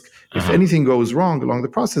the risk. If anything goes wrong along the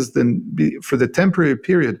process, then for the temporary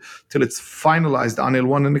period till it's finalized on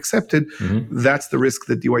L1 and accepted, that's the risk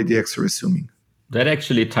that DYDX are assuming. That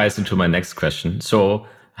actually ties into my next question. So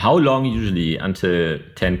how long usually until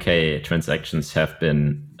 10K transactions have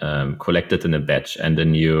been collected in a batch and a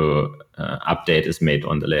new update is made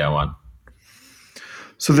on the layer 1?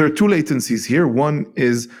 So there are 2 latencies here. One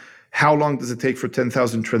is how long does it take for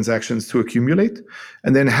 10,000 transactions to accumulate?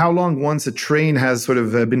 And then how long, once a train has sort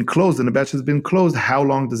of been closed and a batch has been closed, how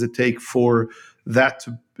long does it take for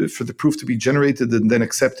for the proof to be generated and then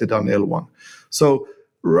accepted on L1? So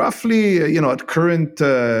roughly, at current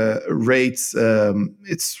rates,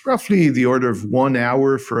 it's roughly the order of 1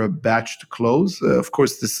 hour for a batch to close. Of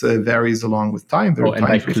course, this varies along with time. And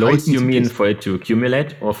by close, you mean for it to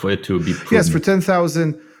accumulate or for it to be proven? Yes, for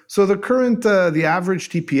 10,000. So the current, the average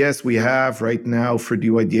TPS we have right now for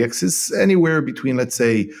DYDX is anywhere between, let's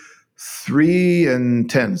say, 3 and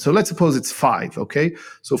 10. So let's suppose it's 5, okay?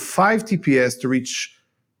 So 5 TPS to reach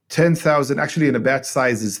 10,000, actually in a batch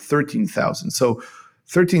size is 13,000. So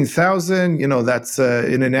 13,000, that's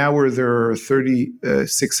in an hour, there are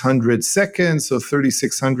 3,600 seconds. So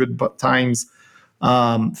 3,600 times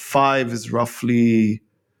 5 is roughly,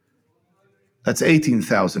 that's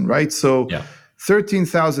 18,000, right? So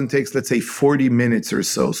 13,000 takes, let's say, 40 minutes or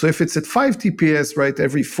so. So if it's at 5 TPS, right,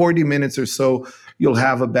 every 40 minutes or so, you'll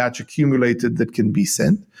have a batch accumulated that can be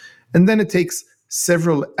sent. And then it takes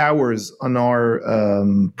several hours on our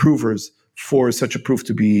provers for such a proof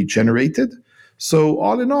to be generated. So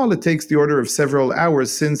all in all, it takes the order of several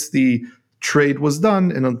hours since the trade was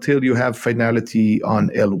done and until you have finality on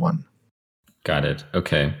L1. Got it.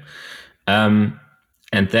 Okay. And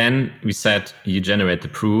then we said you generate the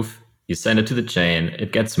proof, you send it to the chain,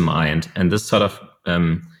 it gets mined. And this sort of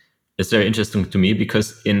is very interesting to me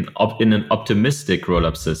because in an optimistic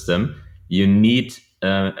rollup system, you need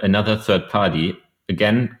another third party.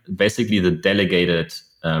 Again, basically the delegated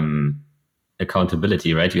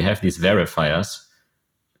accountability, right? You have these verifiers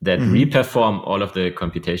that reperform all of the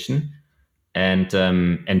computation and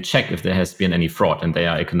check if there has been any fraud, and they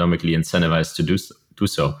are economically incentivized to do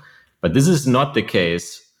so. But this is not the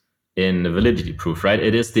case in the validity proof, right?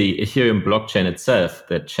 It is the Ethereum blockchain itself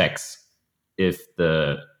that checks if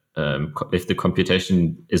the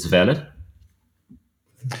computation is valid.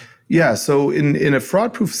 Yeah, so in a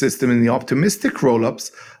fraud-proof system, in the optimistic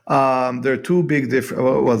rollups, there are two big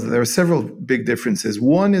there are several big differences.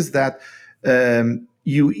 One is that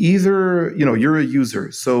you either, you're a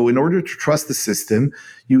user. So in order to trust the system,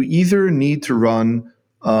 you either need to run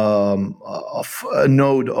a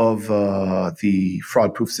node of the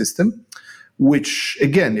fraud-proof system, which,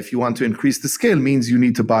 again, if you want to increase the scale, means you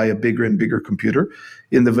need to buy a bigger and bigger computer.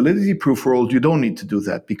 In the validity proof world, you don't need to do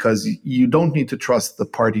that because you don't need to trust the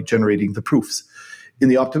party generating the proofs. In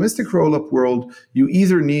the optimistic rollup world, you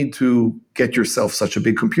either need to get yourself such a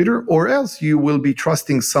big computer, or else you will be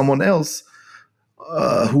trusting someone else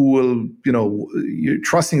who will, you're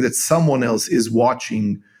trusting that someone else is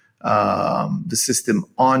watching the system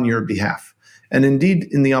on your behalf. And indeed,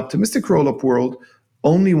 in the optimistic rollup world,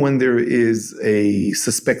 only when there is a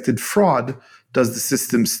suspected fraud does the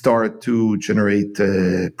system start to generate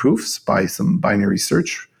proofs by some binary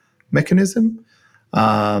search mechanism.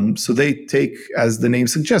 So they take, as the name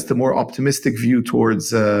suggests, a more optimistic view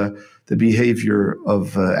towards the behavior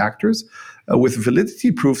of actors. With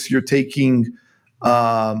validity proofs, you're taking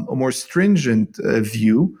a more stringent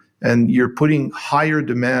view, and you're putting higher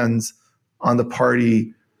demands on the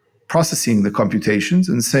party processing the computations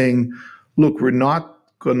and saying, look, we're not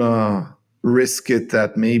going to risk it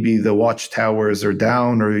that maybe the watchtowers are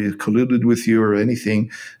down or you colluded with you or anything,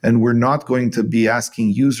 and we're not going to be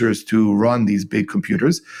asking users to run these big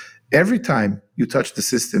computers. Every time you touch the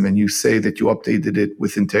system and you say that you updated it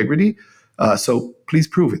with integrity, so please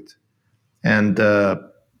prove it. And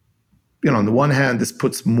on the one hand, this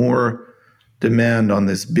puts more demand on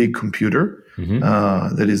this big computer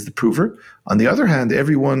that is the prover. On the other hand,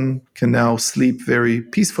 everyone can now sleep very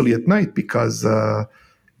peacefully at night because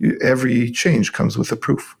every change comes with a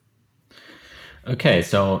proof. Okay,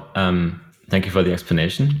 so thank you for the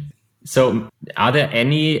explanation. So are there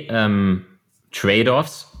any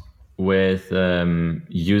trade-offs with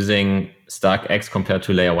using StarkX compared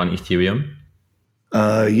to layer 1 Ethereum?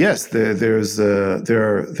 Yes, there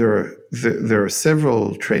are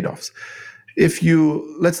several trade-offs.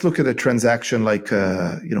 Let's look at a transaction like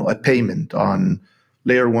a payment on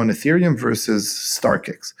layer 1 Ethereum versus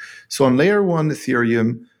StarkX. So on layer 1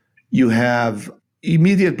 Ethereum, you have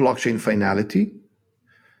immediate blockchain finality,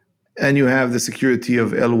 and you have the security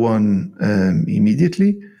of L1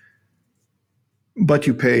 immediately, but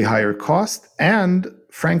you pay higher cost. And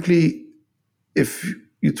frankly, if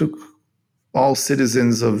you took all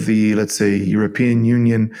citizens of the, let's say, European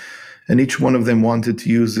Union, and each one of them wanted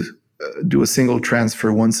to do a single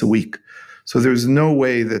transfer once a week. So there's no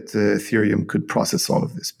way that Ethereum could process all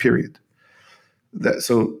of this, period.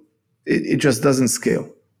 So it just doesn't scale.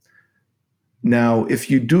 Now, if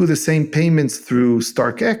you do the same payments through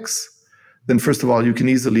StarkX, then first of all, you can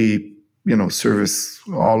easily, service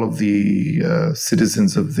all of the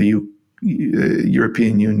citizens of the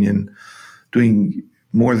European Union doing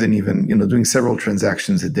more than even, doing several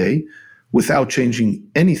transactions a day without changing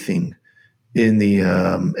anything in the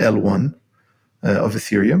L1 of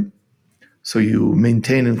Ethereum. So you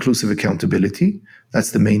maintain inclusive accountability.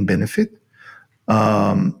 That's the main benefit.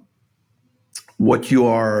 What you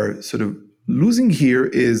are sort of losing here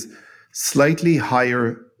is slightly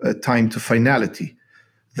higher time to finality.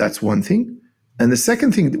 That's one thing. And the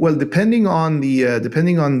second thing, well, depending on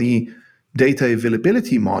the data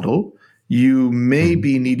availability model, you may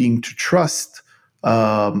be needing to trust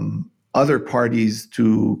other parties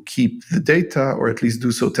to keep the data, or at least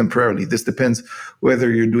do so temporarily. This depends whether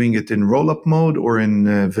you're doing it in roll-up mode or in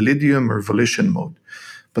Validium or Volition mode.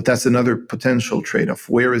 But that's another potential trade-off.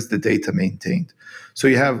 Where is the data maintained? So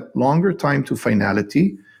you have longer time to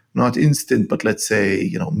finality, not instant, but let's say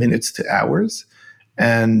minutes to hours,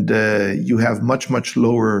 and you have much, much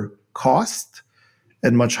lower cost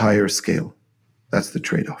and much higher scale. That's the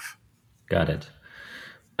trade-off. Got it.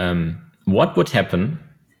 What would happen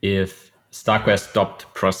if Starkware stopped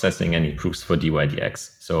processing any proofs for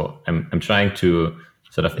DYDX? So I'm trying to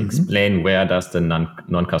sort of explain where does the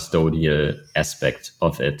non-custodial aspect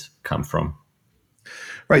of it come from?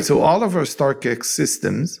 Right. So all of our StarkX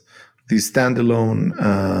systems, these standalone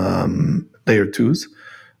layer 2s,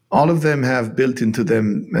 all of them have built into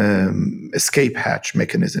them escape hatch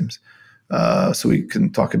mechanisms. So we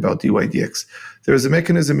can talk about DYDX. There's a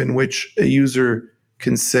mechanism in which a user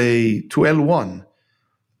can say to L1,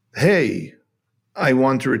 hey, I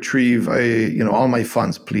want to retrieve all my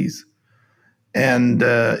funds, please. And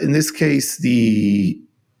in this case, the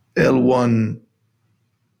L1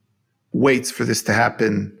 waits for this to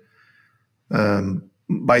happen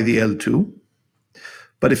by the L2.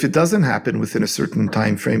 But if it doesn't happen within a certain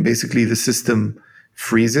time frame, basically the system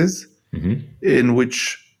freezes, in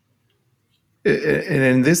which, and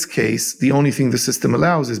in this case, the only thing the system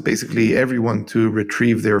allows is basically everyone to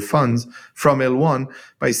retrieve their funds from L1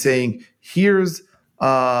 by saying, here's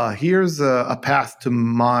a path to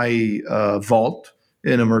my vault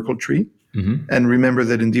in a Merkle tree. And remember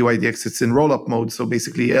that in DYDX, it's in roll-up mode. So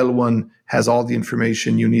basically L1 has all the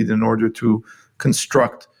information you need in order to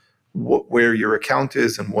construct where your account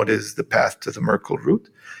is and what is the path to the Merkle root.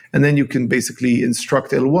 And then you can basically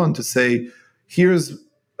instruct L1 to say, here's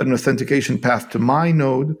an authentication path to my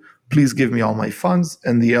node. Please give me all my funds.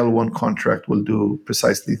 And the L1 contract will do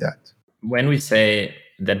precisely that. When we say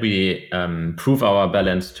that we prove our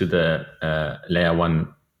balance to the layer 1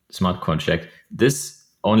 smart contract, this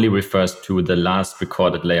only refers to the last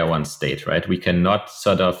recorded layer 1 state, right? We cannot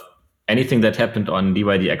sort of anything that happened on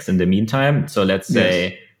DYDX in the meantime. So let's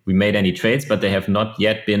say we made any trades, but they have not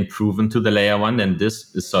yet been proven to the layer 1. And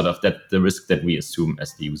this is sort of the risk that we assume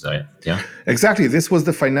as the user. Yeah, exactly. This was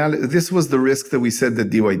the risk that we said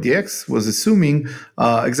that DYDX was assuming.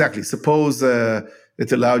 Exactly. Suppose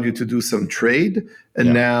It allowed you to do some trade, and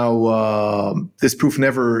now this proof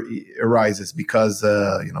never arises because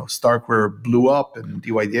Starkware blew up and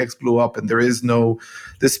DYDX blew up, and there is no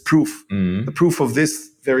this proof. The proof of this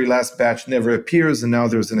very last batch never appears, and now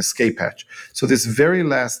there's an escape hatch. So this very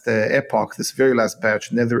last epoch, this very last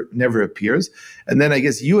batch never appears, and then I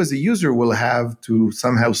guess you as a user will have to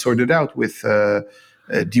somehow sort it out with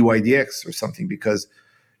DYDX or something, because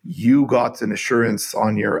you got an assurance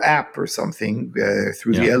on your app or something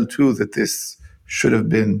through the L2 that this should have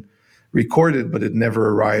been recorded, but it never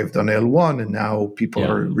arrived on L1, and now people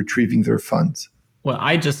are retrieving their funds. Well,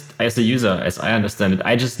 I just, as a user, as I understand it,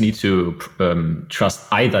 I just need to trust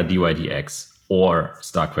either DYDX or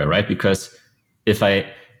Starkware, right? Because if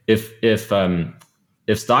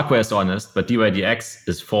Starkware is honest, but DYDX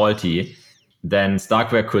is faulty, then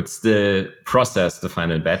Starkware could still process the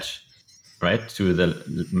final batch, right? To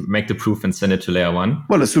make the proof and send it to layer 1.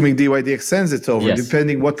 Well, assuming DYDX sends it over,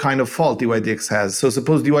 depending what kind of fault DYDX has. So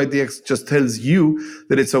suppose DYDX just tells you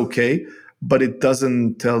that it's okay, but it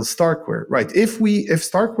doesn't tell Starkware, right? If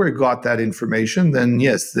Starkware got that information, then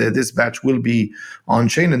yes, this batch will be on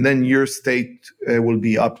chain, and then your state will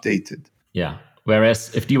be updated. Yeah. Whereas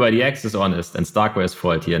if DYDX is honest and Starkware is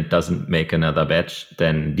faulty and doesn't make another batch,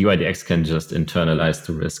 then DYDX can just internalize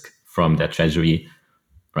the risk from their treasury,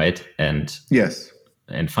 right? And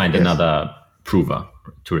find another prover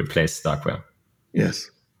to replace Starkware. Yes.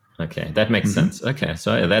 Okay, that makes sense. Okay,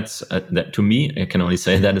 so that's that to me. I can only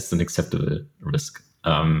say that is an acceptable risk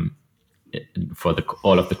for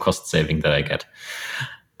all of the cost saving that I get.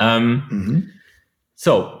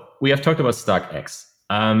 So we have talked about StarkX.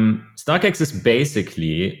 StarkX is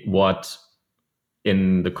basically what,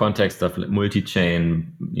 in the context of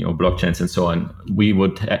multi-chain, blockchains and so on, we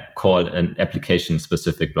would call an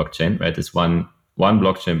application-specific blockchain, right? It's one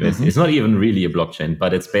blockchain basically. It's not even really a blockchain,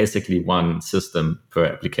 but it's basically one system per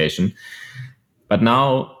application. But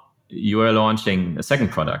now you are launching a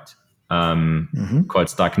second product called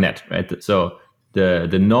StarkNet, right? So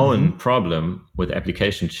the known problem with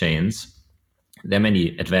application chains, there are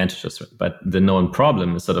many advantages, but the known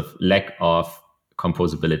problem is sort of lack of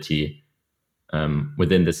composability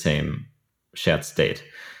within the same shared state.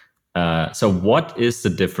 So what is the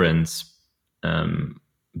difference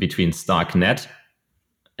between StarkNet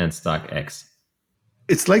and StarkX?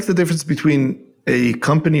 It's like the difference between a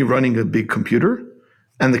company running a big computer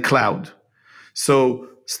and the cloud. So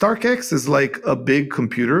StarkX is like a big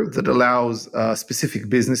computer that allows specific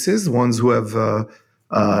businesses, ones who have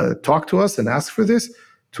talked to us and asked for this,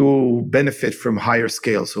 to benefit from higher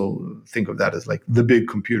scale. So think of that as like the big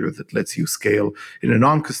computer that lets you scale in a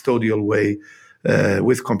non-custodial way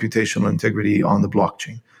with computational integrity on the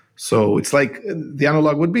blockchain. So it's like the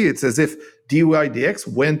analog would be, it's as if DYDX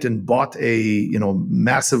went and bought a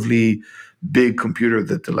massively big computer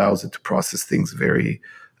that allows it to process things very,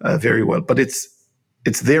 very well. But it's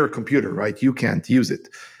their computer, right? You can't use it.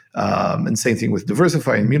 And same thing with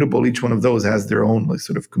Diversify and Mutable. Each one of those has their own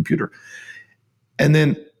sort of computer. And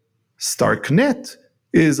then StarkNet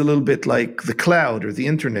is a little bit like the cloud or the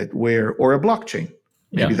internet, or a blockchain.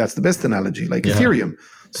 Maybe that's the best analogy, like Ethereum.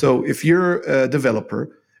 So if you're a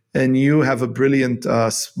developer and you have a brilliant,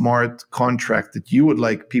 smart contract that you would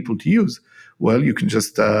like people to use, well, you can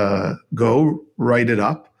just go write it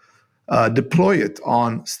up, deploy it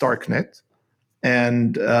on StarkNet,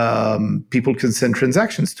 and people can send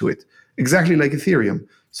transactions to it, exactly like Ethereum.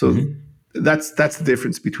 So that's the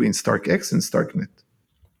difference between StarkX and StarkNet.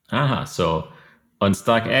 So on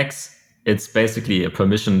StarkX, it's basically a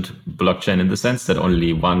permissioned blockchain in the sense that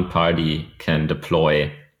only one party can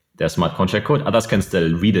deploy their smart contract code. Others can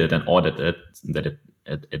still read it and audit it, that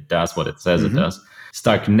it does what it says it does.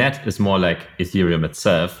 StarkNet is more like Ethereum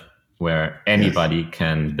itself, where anybody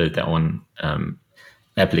can build their own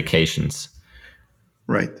applications.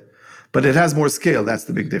 Right. But it has more scale. That's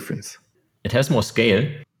the big difference. It has more scale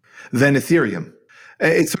than Ethereum.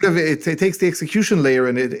 It takes the execution layer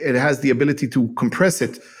and it has the ability to compress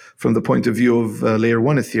it from the point of view of layer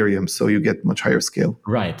 1 Ethereum. So you get much higher scale.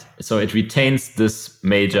 Right. So it retains this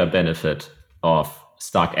major benefit of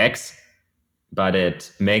StarkX, but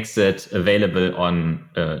it makes it available on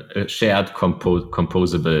a shared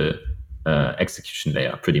composable execution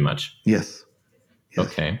layer, pretty much. Yes.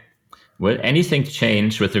 Okay. Will anything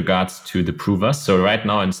change with regards to the provers? So right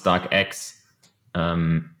now in StarkX,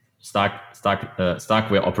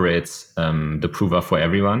 Starkware operates the prover for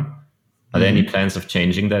everyone. Are there any plans of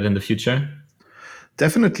changing that in the future?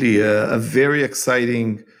 Definitely a very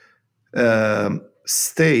exciting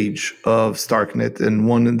stage of StarkNet, and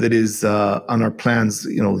one that is on our plans,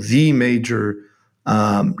 the major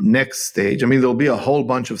next stage, I mean, there'll be a whole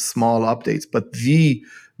bunch of small updates, but the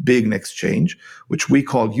big next change, which we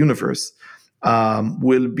call Universe,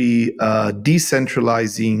 will be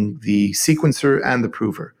decentralizing the sequencer and the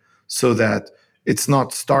prover, so that it's not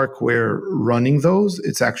Starkware running those.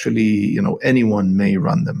 It's actually, anyone may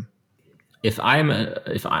run them. If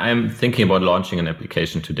I'm thinking about launching an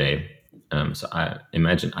application today, so I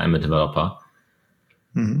imagine I'm a developer.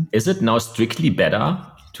 Mm-hmm. Is it now strictly better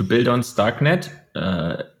to build on StarkNet?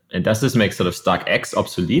 And does this make sort of StarkX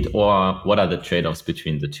obsolete, or what are the trade-offs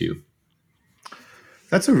between the two?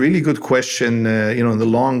 That's a really good question. In the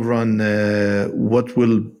long run, what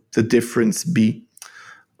will the difference be?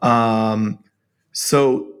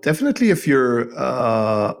 So definitely, if you're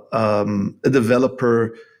a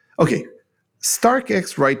developer, okay,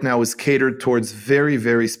 StarkX right now is catered towards very,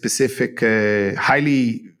 very specific,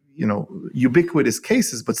 highly ubiquitous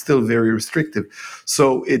cases, but still very restrictive.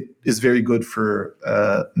 So it is very good for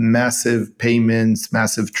massive payments,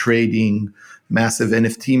 massive trading, massive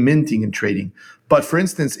NFT minting and trading. But for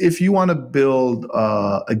instance, if you want to build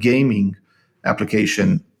a gaming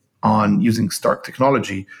application on using Stark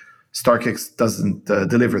technology, StarkX doesn't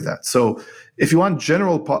deliver that. So if you want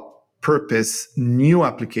general purpose new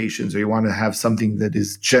applications, or you want to have something that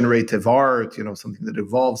is generative art, something that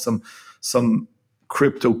involves some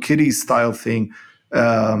CryptoKitties style thing,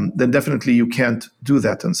 then definitely you can't do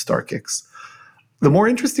that on StarkX. The more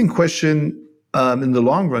interesting question in the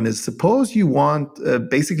long run is, suppose you want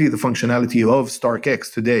basically the functionality of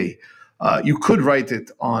StarkX today. You could write it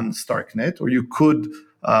on StarkNet, or you could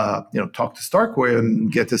talk to Starkware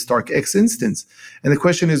and get a StarkX instance. And the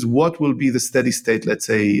question is, what will be the steady state, let's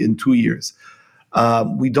say, in 2 years?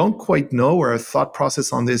 We don't quite know. Our thought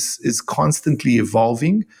process on this is constantly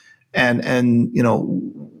evolving. And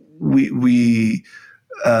we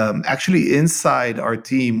actually, inside our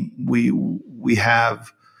team, we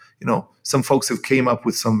have, some folks have came up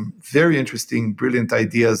with some very interesting, brilliant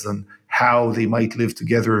ideas on how they might live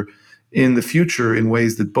together in the future in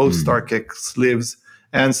ways that both StarkX lives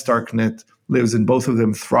and StarkNet lives, and both of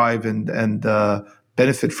them thrive and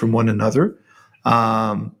benefit from one another.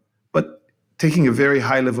 But taking a very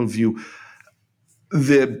high level view,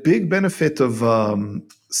 the big benefit of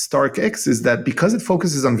StarkX is that because it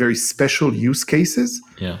focuses on very special use cases,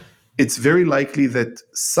 it's very likely that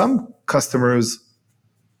some customers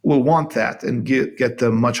will want that and get the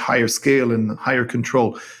much higher scale and higher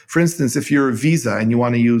control. For instance, if you're a Visa and you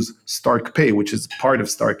want to use StarkPay, which is part of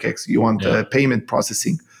StarkX, you want payment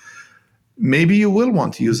processing, maybe you will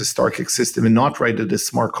want to use a StarkX system and not write it as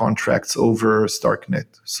smart contracts over StarkNet.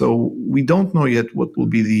 So we don't know yet what will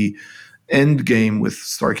be the end game with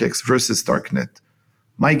StarkX versus StarkNet.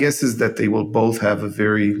 My guess is that they will both have a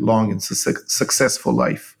very long and successful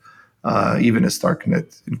life, even as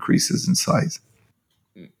StarkNet increases in size.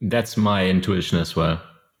 That's my intuition as well.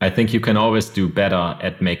 I think you can always do better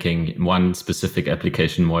at making one specific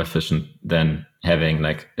application more efficient than having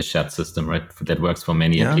like a shared system, right? That works for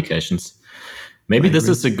many applications. Maybe this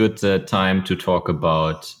is a good time to talk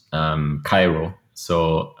about Cairo.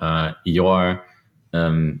 So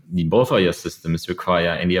both of your systems require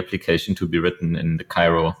any application to be written in the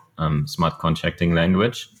Cairo smart contracting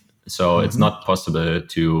language. So it's not possible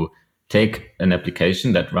to take an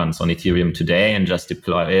application that runs on Ethereum today and just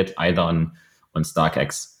deploy it either on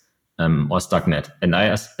StarkX or StarkNet. And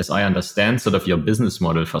as I understand, sort of your business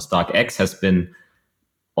model for StarkX has been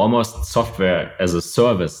almost software as a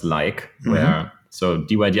service where so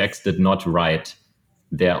DYDX did not write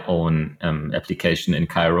their own application in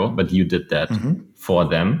Cairo, but you did that for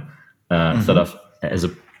them, sort of as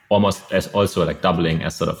almost as also like doubling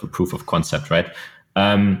as sort of a proof of concept, right?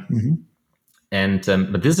 And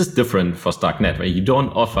but this is different for StarkNet, right? You don't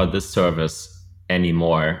offer this service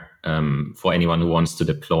anymore for anyone who wants to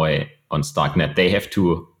deploy on StarkNet. They have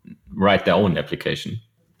to write their own application.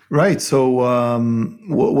 Right. So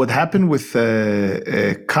what happened with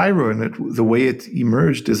Cairo and the way it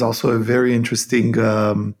emerged is also a very interesting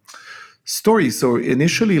story. So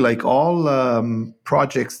initially, like all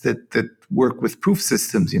projects that work with proof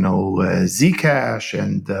systems, Zcash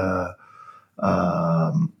and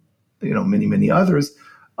many others,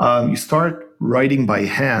 you start writing by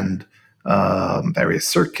hand various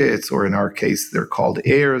circuits, or in our case, they're called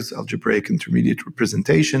AIRs, algebraic intermediate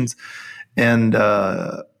representations. And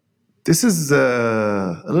this is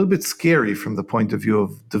a little bit scary from the point of view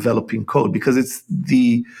of developing code, because it's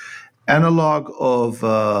the analog of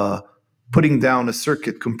putting down a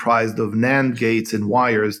circuit comprised of NAND gates and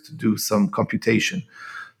wires to do some computation.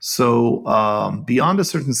 So beyond a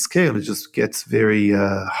certain scale, it just gets very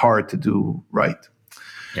hard to do right.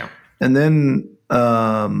 Yeah. And then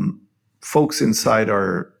folks inside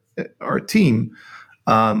our team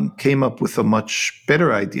came up with a much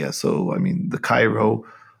better idea. So, I mean, the Cairo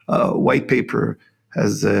white paper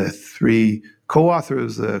has 3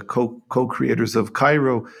 co-authors, co-creators of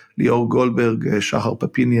Cairo, Lior Goldberg, Shahar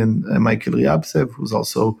Papinian, Michael Ryabtsev, who's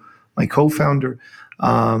also my co-founder.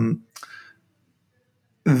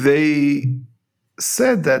 They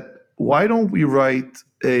said that, why don't we write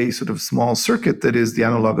a sort of small circuit that is the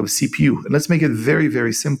analog of CPU? And let's make it very,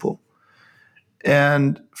 very simple.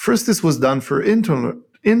 And first, this was done for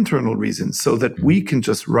internal reasons, so that we can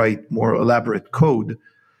just write more elaborate code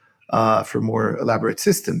for more elaborate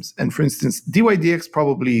systems. And for instance, DYDX,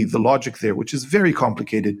 probably the logic there, which is very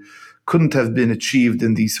complicated, couldn't have been achieved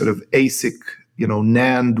in the sort of ASIC,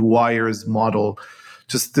 NAND wires model.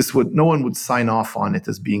 No one would sign off on it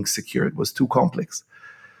as being secure. It was too complex.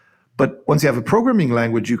 But once you have a programming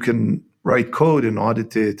language, you can write code and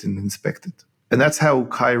audit it and inspect it. And that's how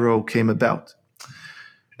Cairo came about.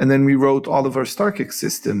 And then we wrote all of our StarkX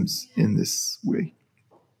systems in this way.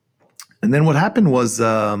 And then what happened was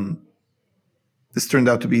this turned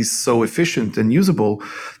out to be so efficient and usable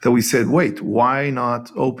that we said, wait, why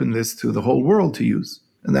not open this to the whole world to use?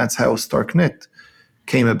 And that's how StarkNet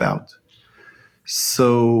came about.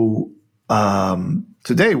 So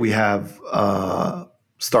today we have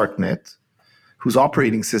StarkNet, whose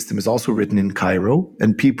operating system is also written in Cairo,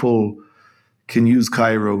 and people can use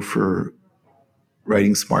Cairo for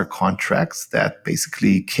writing smart contracts that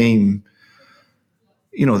basically came,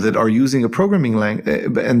 that are using a programming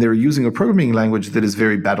language, and they're using a programming language that is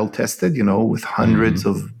very battle tested, with hundreds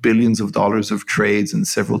of billions of dollars of trades and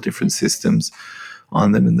several different systems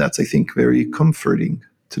on them. And that's, I think, very comforting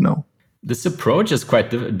to know. This approach is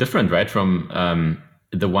quite different, right, from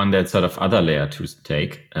the one that sort of other layer twos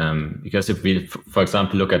take. Because if we, for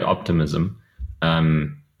example, look at Optimism,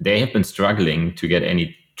 they have been struggling to get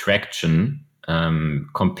any traction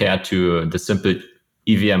compared to the simple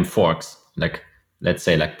EVM forks, like, let's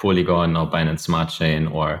say, like Polygon or Binance Smart Chain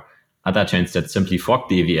or other chains that simply fork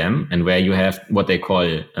the EVM, and where you have what they call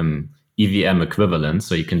EVM equivalent.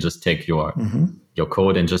 So you can just take your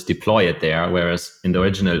code and just deploy it there. Whereas in the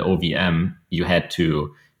original OVM, you had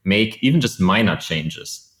to make even just minor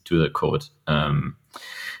changes to the code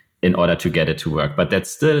in order to get it to work. But that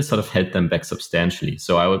still sort of held them back substantially.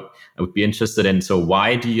 So I would be interested in, so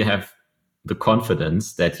why do you have the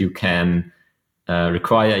confidence that you can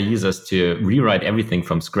require users to rewrite everything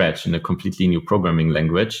from scratch in a completely new programming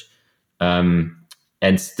language and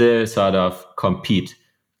still sort of compete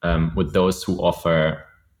with those who offer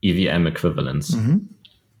EVM equivalents?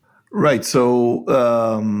 Right. So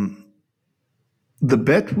the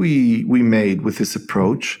bet we made with this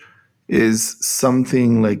approach is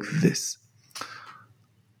something like this.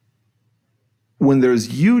 When there's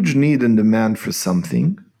huge need and demand for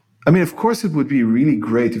something, I mean, of course, it would be really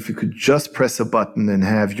great if you could just press a button and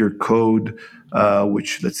have your code,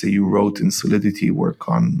 which, let's say, you wrote in Solidity, work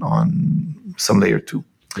on some layer 2.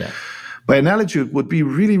 Yeah. By analogy, it would be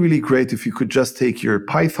really, really great if you could just take your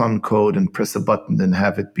Python code and press a button and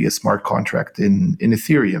have it be a smart contract in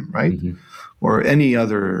Ethereum, right? Or any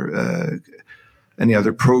other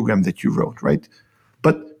program that you wrote, right?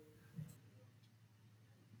 But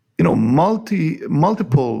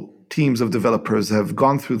multiple teams of developers have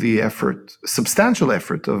gone through the substantial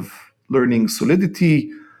effort of learning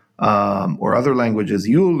Solidity or other languages,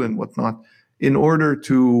 Yule and whatnot, in order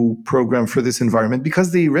to program for this environment,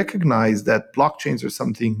 because they recognize that blockchains are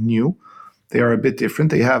something new. They are a bit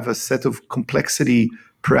different. They have a set of complexity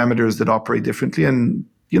parameters that operate differently. And,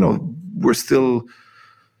 we're still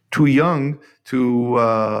too young to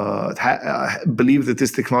believe that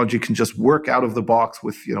this technology can just work out of the box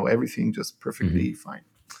with, everything just perfectly fine.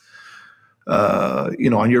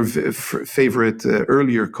 On your favorite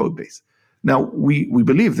earlier code base. Now, we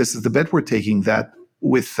believe, this is the bet we're taking, that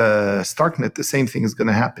with StarkNet, the same thing is going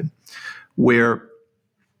to happen, where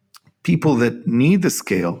people that need the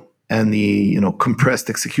scale and the compressed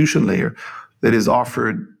execution layer that is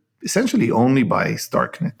offered essentially only by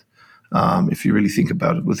StarkNet, if you really think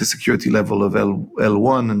about it, with the security level of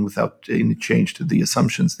L1 and without any change to the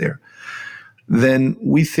assumptions there, then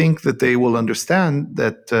we think that they will understand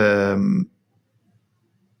that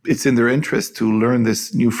it's in their interest to learn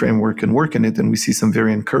this new framework and work in it. And we see some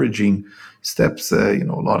very encouraging steps. A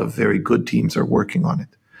lot of very good teams are working on it.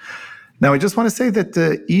 Now, I just want to say that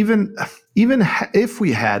even if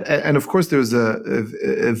we had, and of course there's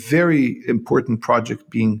a very important project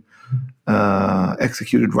being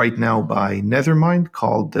executed right now by Nethermind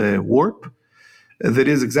called Warp, that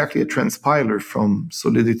is exactly a transpiler from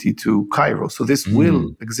Solidity to Cairo. So this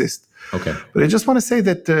will exist. Okay. But I just want to say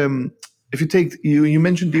that if you take, you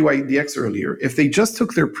mentioned DYDX earlier, if they just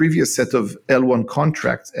took their previous set of L1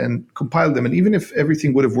 contracts and compiled them, and even if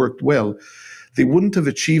everything would have worked well, they wouldn't have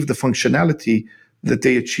achieved the functionality that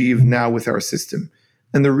they achieve now with our system.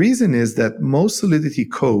 And the reason is that most Solidity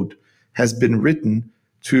code has been written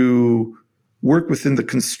to work within the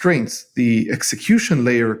constraints, the execution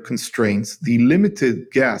layer constraints, the limited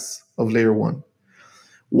gas of layer 1.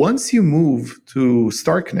 Once you move to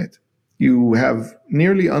StarkNet, you have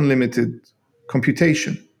nearly unlimited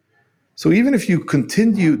computation. So even if you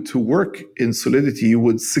continue to work in Solidity, you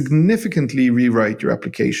would significantly rewrite your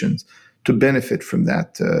applications to benefit from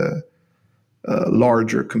that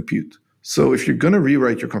larger compute. So if you're going to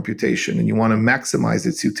rewrite your computation and you want to maximize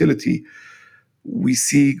its utility, we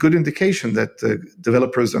see good indication that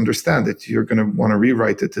developers understand that you're going to want to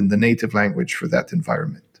rewrite it in the native language for that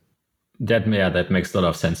environment. That makes a lot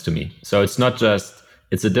of sense to me. So it's not just,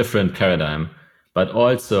 it's a different paradigm, but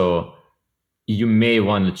also you may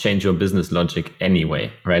want to change your business logic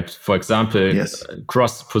anyway, right? For example, yes.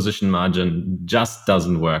 Cross position margin just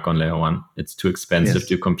doesn't work on layer 1. It's too expensive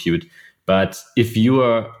to compute. But if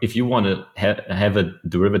you want to have a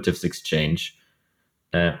derivatives exchange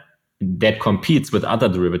that competes with other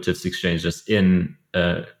derivatives exchanges in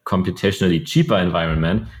a computationally cheaper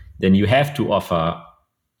environment, then you have to offer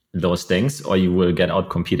those things or you will get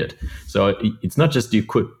outcompeted. So it's not just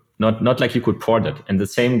not like you could port it. And the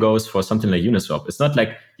same goes for something like Uniswap. It's not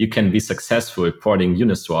like you can be successful porting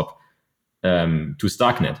Uniswap to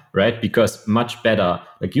StarkNet, right? Because much better,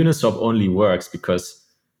 like Uniswap only works because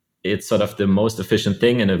it's sort of the most efficient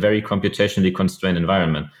thing in a very computationally constrained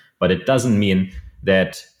environment. But it doesn't mean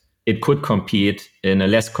that it could compete in a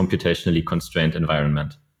less computationally constrained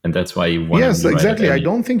environment. And that's why you want to. Yes, exactly. I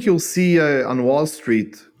don't think you'll see on Wall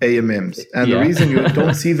Street AMMs. And the reason you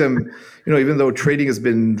don't see them, even though trading has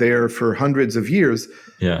been there for hundreds of years,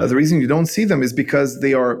 the reason you don't see them is because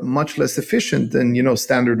they are much less efficient than,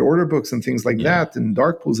 standard order books and things like that, and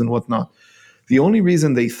dark pools and whatnot. The only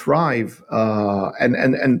reason they thrive,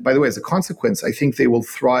 and by the way, as a consequence, I think they will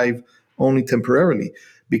thrive only temporarily,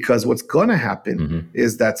 because what's going to happen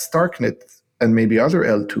is that StarkNet and maybe other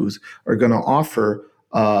L2s are going to offer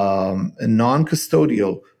a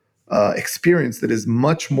non-custodial experience that is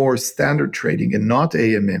much more standard trading and not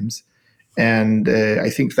AMMs. And I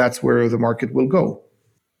think that's where the market will go.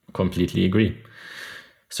 Completely agree.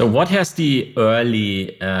 So what has the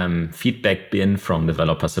early feedback been from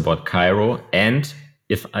developers about Cairo? And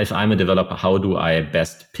if I'm a developer, how do I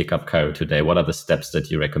best pick up Cairo today? What are the steps that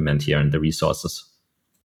you recommend here and the resources?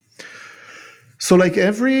 So like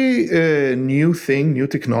every new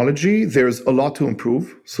technology, there's a lot to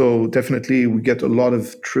improve. So definitely we get a lot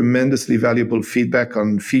of tremendously valuable feedback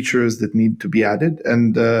on features that need to be added.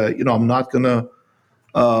 And, I'm not going to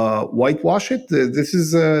whitewash it.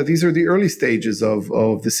 These are the early stages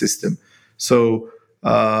of the system. So,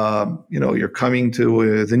 you're coming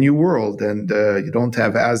to the new world and you don't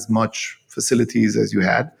have as much facilities as you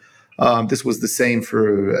had. This was the same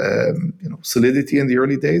for, Solidity in the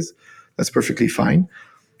early days. That's perfectly fine.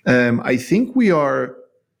 I think we are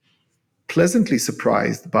pleasantly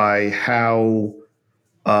surprised by how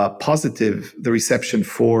positive the reception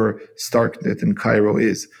for StarkNet and Cairo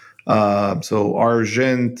is. So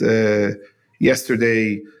Argent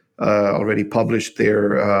yesterday already published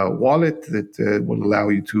their wallet that will allow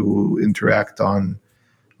you to interact on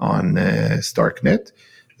StarkNet.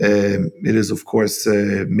 It is, of course,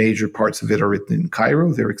 major parts of it are written in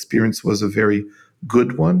Cairo. Their experience was a very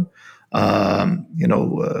good one.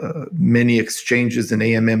 Many exchanges and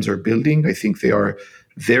AMMs are building. I think they are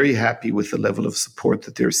very happy with the level of support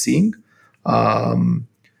that they're seeing.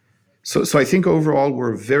 So I think overall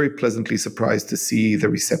we're very pleasantly surprised to see the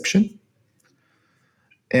reception.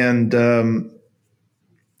 And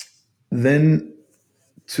then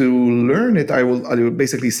to learn it, I will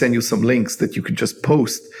basically send you some links that you can just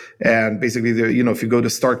post. And basically, if you go to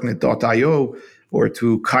starknet.io or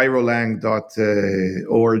to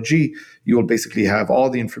cairolang.org, you will basically have all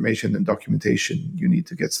the information and documentation you need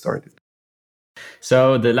to get started.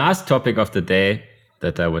 So the last topic of the day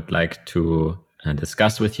that I would like to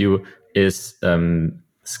discuss with you is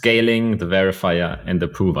scaling the verifier and the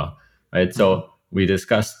prover, right? So we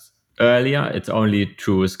discussed earlier, it's only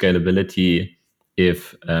true scalability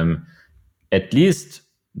if at least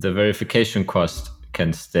the verification cost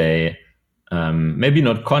can stay maybe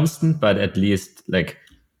not constant, but at least like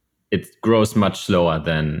it grows much slower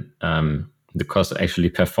than the cost of actually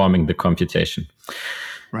performing the computation.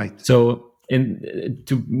 Right. So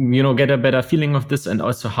to get a better feeling of this and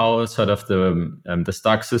also how sort of the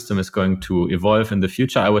Stark system is going to evolve in the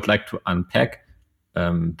future, I would like to unpack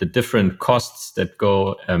the different costs that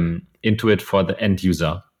go into it for the end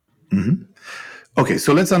user. Mm-hmm. Okay,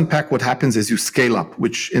 so let's unpack what happens as you scale up,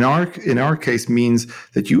 which in our case means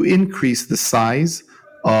that you increase the size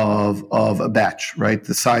of a batch, right?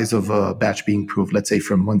 The size of a batch being proved, let's say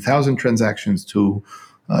from 1,000 transactions to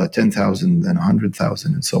 10,000, then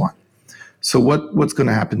 100,000, and so on. So what's going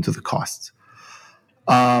to happen to the costs?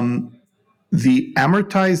 The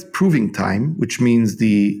amortized proving time, which means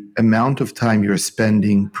the amount of time you're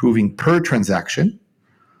spending proving per transaction,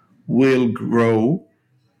 will grow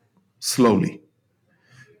slowly.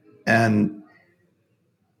 And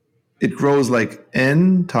it grows like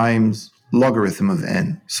n times logarithm of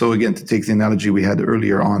n. So again, to take the analogy we had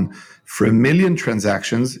earlier on, for 1 million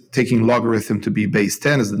transactions, taking logarithm to be base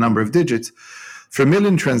 10 as the number of digits, for 1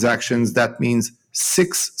 million transactions, that means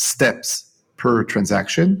 6 steps per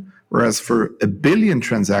transaction. Whereas for 1 billion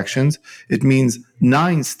transactions, it means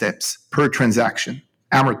 9 steps per transaction,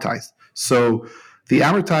 amortized. So the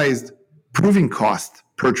amortized proving cost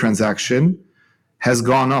per transaction has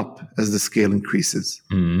gone up as the scale increases.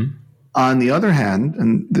 Mm-hmm. On the other hand,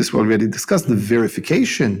 and this we already discussed, the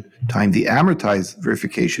verification time, the amortized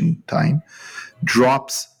verification time,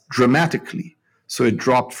 drops dramatically. So it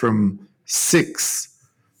dropped from 6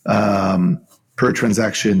 per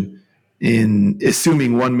transaction in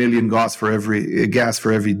assuming 1 million gas for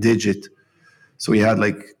every digit. So we had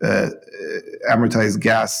amortized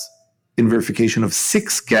gas in verification of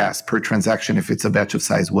 6 gas per transaction if it's a batch of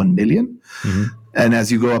size 1 million. Mm-hmm. And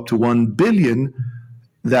as you go up to 1 billion,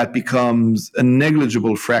 that becomes a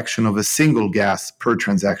negligible fraction of a single gas per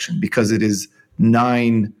transaction because it is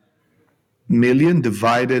 9 million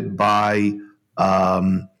divided by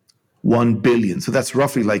 1 billion. So that's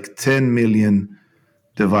roughly like 10 million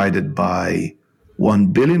divided by 1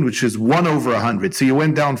 billion, which is 1 over 100. So you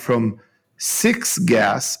went down from 6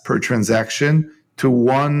 gas per transaction to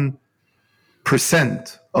 1%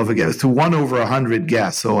 of a gas, to 1 over 100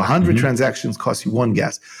 gas. So 100 transactions cost you 1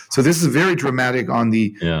 gas. So this is very dramatic on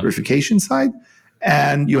the verification side,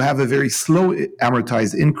 and you have a very slow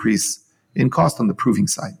amortized increase in cost on the proving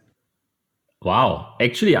side. Wow.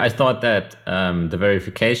 Actually, I thought that the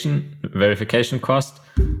verification cost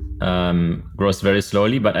grows very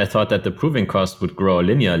slowly, but I thought that the proving cost would grow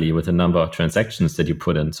linearly with the number of transactions that you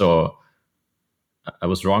put in. So I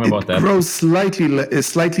was wrong about that. It grows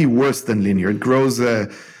slightly worse than linear. It grows,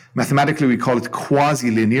 mathematically we call it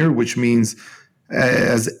quasi-linear, which means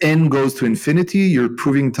as n goes to infinity, your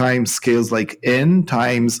proving time scales like n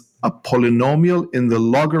times a polynomial in the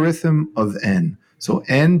logarithm of n. So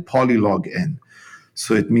n polylog n.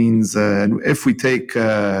 So it means if we take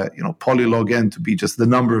polylog n to be just the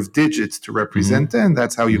number of digits to represent n,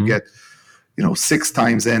 that's how you get 6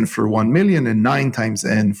 times n for 1 million and 9 times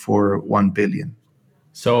n for 1 billion.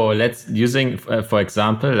 So let's using, for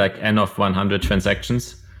example, like n of 100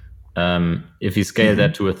 transactions. If you scale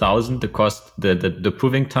that to 1,000, the cost, the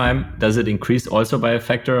proving time, does it increase also by a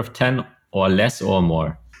factor of 10 or less or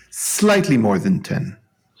more? Slightly more than 10.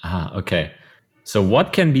 Okay. So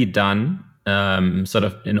what can be done sort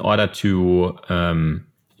of in order to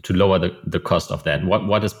lower the cost of that?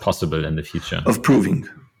 What is possible in the future? Of proving.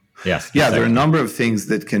 Yes. Yeah, exactly. There are a number of things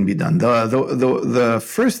that can be done. The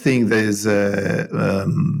first thing that is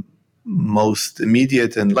most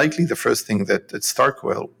immediate and likely the first thing that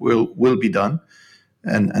Starkwell will be done,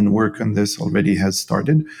 and work on this already has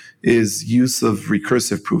started, is use of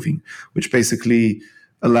recursive proving, which basically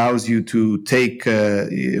allows you to take,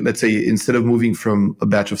 let's say, instead of moving from a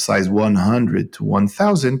batch of size 100 to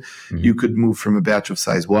 1,000, you could move from a batch of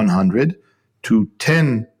size 100 to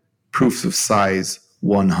 10 proofs of size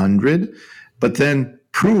 100, but then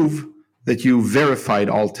prove that you verified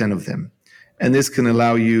all 10 of them. And this can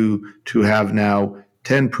allow you to have now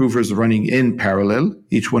 10 provers running in parallel,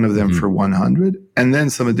 each one of them for 100, and then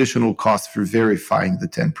some additional costs for verifying the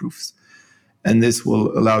 10 proofs. And this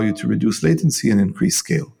will allow you to reduce latency and increase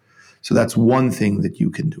scale. So that's one thing that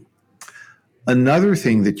you can do. Another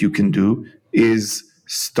thing that you can do is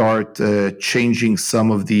start changing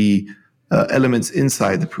some of the elements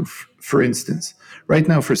inside the proof. For instance, right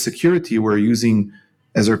now for security, we're using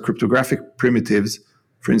as our cryptographic primitives,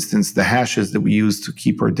 for instance, the hashes that we use to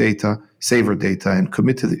keep our data, save our data, and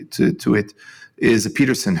commit to it is a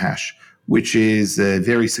Peterson hash, which is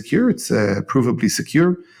very secure. It's provably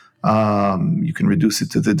secure. You can reduce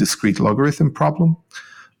it to the discrete logarithm problem.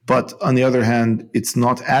 But on the other hand, it's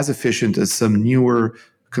not as efficient as some newer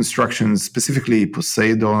constructions, specifically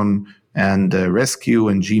Poseidon and Rescue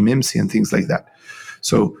and gMIMSI and things like that.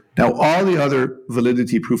 So now all the other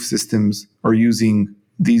validity proof systems are using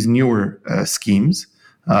these newer schemes.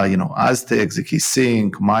 Aztec,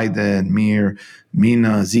 ZK-Sync, Maiden, Mir,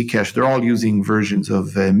 Mina, Zcash, they're all using versions of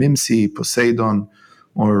MIMSI, Poseidon,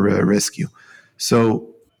 or Rescue. So,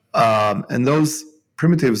 and those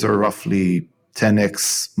primitives are roughly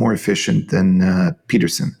 10x more efficient than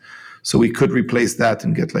Peterson. So we could replace that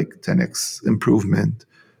and get like 10x improvement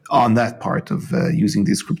on that part of using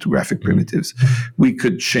these cryptographic primitives. We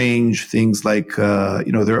could change things like,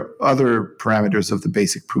 there are other parameters of the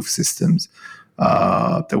basic proof systems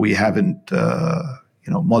that we haven't,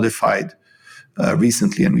 modified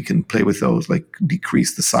recently, and we can play with those, like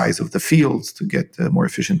decrease the size of the fields to get more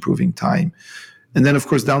efficient proving time. And then, of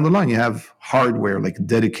course, down the line, you have hardware, like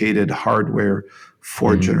dedicated hardware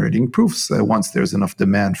for generating proofs once there's enough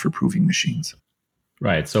demand for proving machines.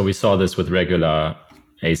 Right. So we saw this with regular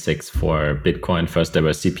ASICs for Bitcoin. First, there were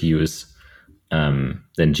CPUs, then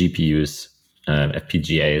GPUs,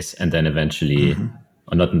 FPGAs, and then eventually,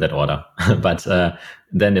 or not in that order, but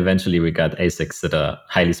then eventually we got ASICs that are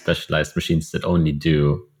highly specialized machines that only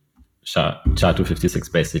do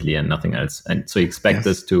SHA-256 basically and nothing else. And so you expect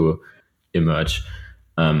this to emerge.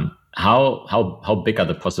 How big are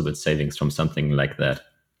the possible savings from something like that?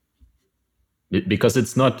 Because it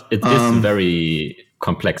is very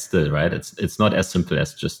complex still, right? It's not as simple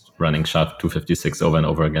as just running SHA-256 over and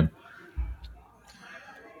over again.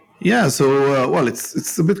 Yeah, so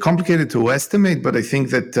it's a bit complicated to estimate, but I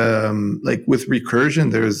think that like with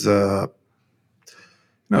recursion, there's a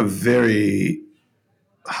very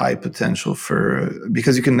high potential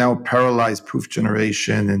because you can now parallelize proof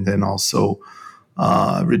generation and then also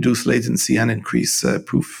reduce latency and increase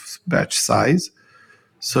proof batch size.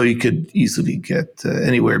 So you could easily get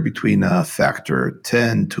anywhere between a factor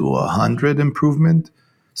 10 to 100 improvement.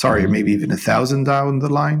 Or maybe even 1,000 down the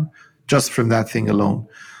line, just from that thing alone.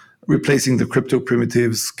 Replacing the crypto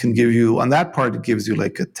primitives can give you, on that part, it gives you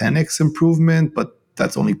like a 10x improvement, but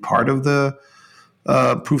that's only part of the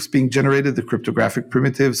proofs being generated, the cryptographic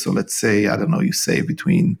primitives. So let's say, I don't know, you say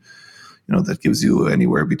between, that gives you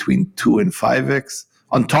anywhere between 2 and 5x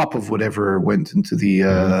on top of whatever went into the,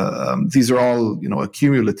 these are all,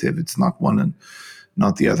 accumulative. It's not one and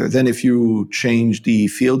not the other. Then if you change the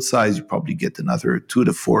field size, you probably get another 2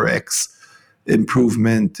 to 4x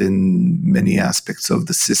improvement in many aspects of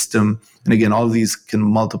the system. And again, all of these can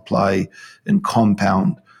multiply and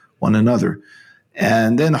compound one another.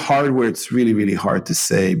 And then hardware, it's really, really hard to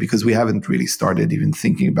say because we haven't really started even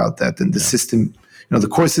thinking about that. And the system, the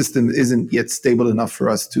core system isn't yet stable enough for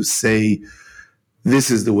us to say,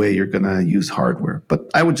 this is the way you're going to use hardware. But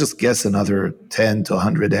I would just guess another 10 to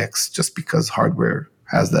 100x just because hardware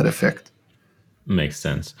has that effect. Makes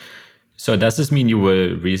sense. So does this mean you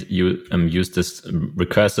will use this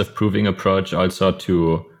recursive proving approach also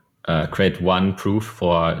to create one proof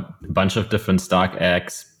for a bunch of different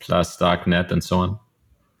StarkX plus StarkNet and so on?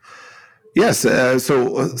 Yes.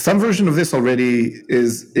 So some version of this already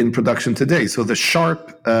is in production today. So the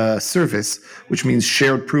SHARP service, which means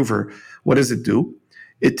shared prover, what does it do?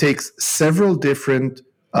 It takes several different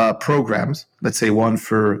programs, let's say one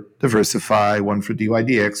for Diversify, one for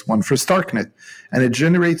DYDX, one for StarkNet, and it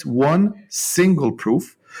generates one single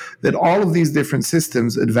proof that all of these different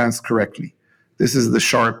systems advance correctly. This is the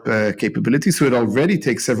SHARP capability. So it already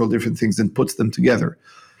takes several different things and puts them together.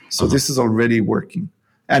 So this is already working.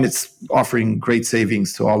 And it's offering great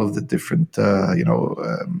savings to all of the different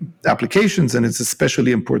applications, and it's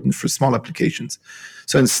especially important for small applications.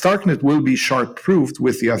 So in StarkNet will be SHARP proved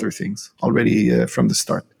with the other things already from the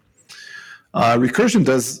start. Recursion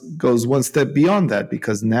goes one step beyond that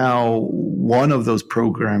because now one of those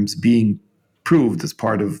programs being proved as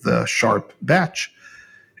part of the SHARP batch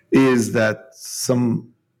is that some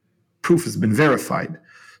proof has been verified.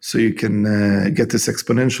 So you can get this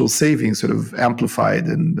exponential saving sort of amplified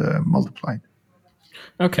and multiplied.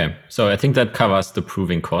 Okay, so I think that covers the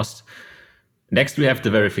proving cost. Next, we have the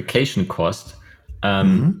verification cost.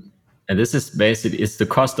 And this is it's the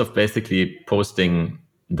cost of basically posting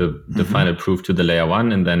the final proof to the layer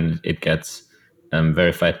one, and then it gets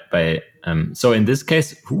verified by. So in this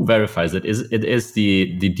case, who verifies it? It is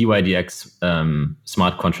the DYDX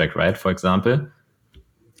smart contract, right? For example.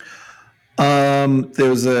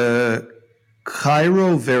 There's a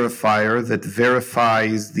Cairo verifier that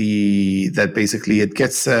verifies that basically it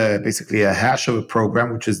gets basically a hash of a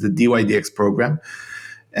program, which is the DYDX program,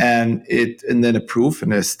 and then a proof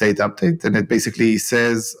and a state update, and it basically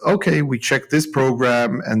says, okay, we checked this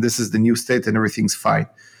program and this is the new state and everything's fine.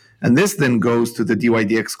 And this then goes to the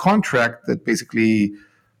DYDX contract that basically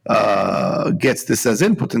gets this as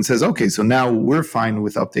input and says, okay, so now we're fine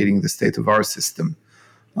with updating the state of our system.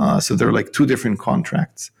 So there are like two different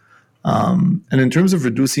contracts. And in terms of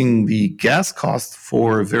reducing the gas cost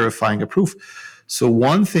for verifying a proof, so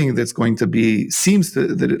one thing that's going to be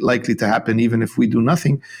that it likely to happen even if we do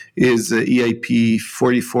nothing is EIP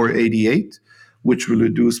 4488, which will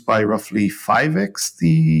reduce by roughly 5x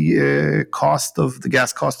the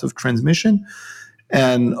gas cost of transmission.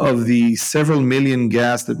 And of the several million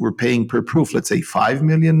gas that we're paying per proof, let's say 5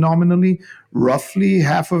 million nominally, roughly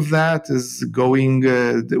half of that is going,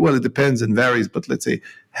 well, it depends and varies, but let's say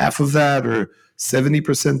half of that or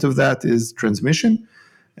 70% of that is transmission.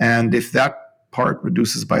 And if that part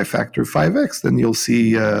reduces by a factor of 5x, then you'll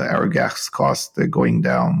see our gas cost going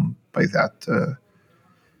down by that,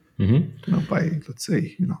 by, let's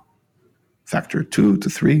say, factor 2 to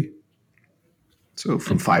 3. So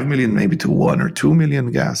from 5 million maybe to 1 or 2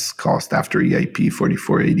 million gas cost after EIP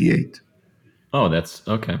 4488. Oh, that's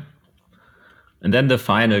okay. And then the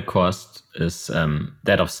final cost is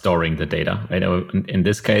that of storing the data, right? In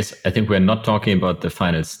this case, I think we're not talking about the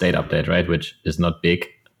final state update, right? Which is not big.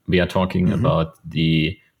 We are talking about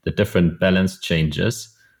the different balance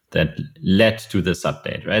changes that led to this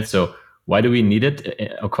update, right? So why do we need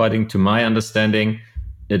it? According to my understanding,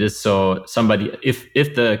 it is so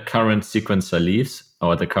if the current sequencer leaves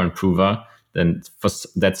or the current prover, then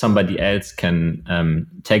that somebody else can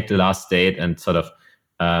take the last state and sort of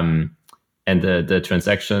and the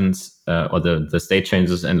transactions or the state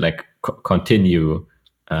changes and like continue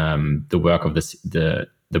the work of the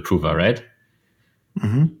prover, right?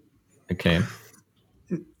 Okay.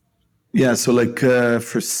 Yeah. So like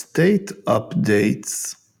for state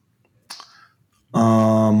updates,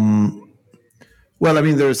 well, I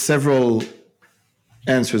mean, there are several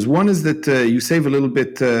answers. One is that you save a little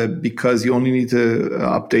bit because you only need to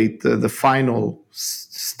update the final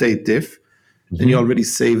state diff. And you already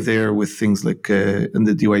save there with things like in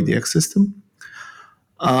the DYDX system.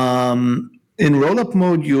 In rollup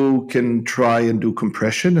mode, you can try and do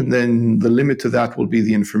compression, and then the limit to that will be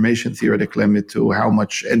the information theoretic limit to how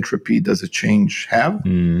much entropy does a change have.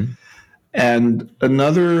 And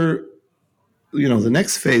another, the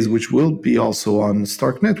next phase, which will be also on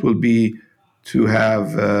StarkNet, will be to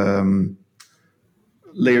have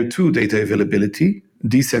layer 2 data availability,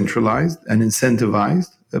 decentralized and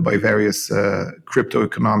incentivized by various crypto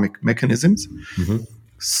economic mechanisms,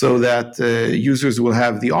 so that users will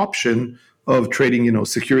have the option of trading,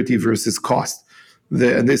 security versus cost.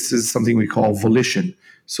 And this is something we call volition.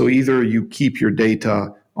 So either you keep your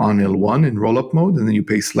data on L1 in rollup mode, and then you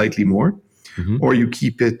pay slightly more, or you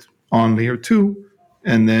keep it on layer 2,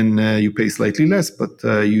 and then you pay slightly less, but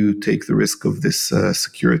you take the risk of this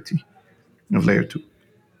security of layer 2.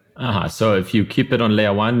 So if you keep it on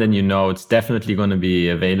layer 1, then it's definitely going to be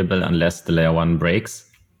available unless the layer 1 breaks.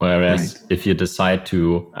 Whereas if you decide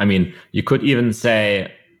to, you could even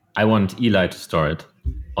say, I want Eli to store it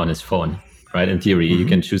on his phone, right? In theory, you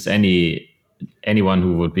can choose anyone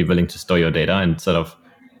who would be willing to store your data and sort of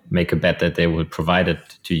make a bet that they will provide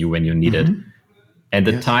it to you when you need it. And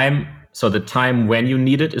the time when you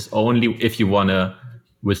need it is only if you want to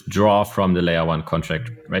withdraw from the layer 1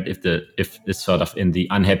 contract, right? If it's sort of in the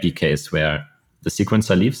unhappy case where the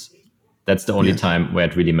sequencer leaves, that's the only time where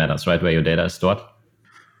it really matters, right? Where your data is stored.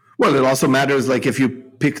 Well, it also matters like if you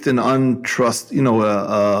picked an a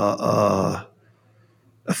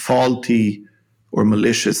faulty or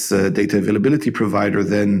malicious data availability provider,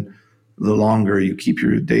 then the longer you keep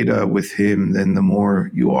your data with him, then the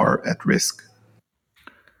more you are at risk.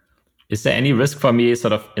 Is there any risk for me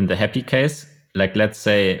sort of in the happy case? Like, let's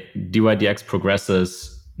say DYDX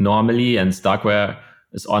progresses normally and Starkware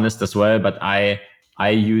is honest as well, but I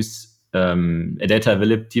use a data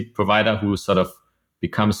availability provider who sort of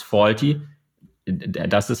becomes faulty.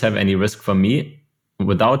 Does this have any risk for me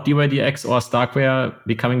without DYDX or Starkware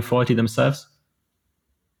becoming faulty themselves?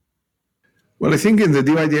 Well, I think in the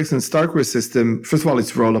DYDX and Starkware system, first of all,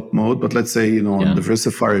 it's rollup mode, but let's say, on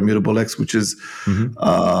Diversifier Immutable X, which is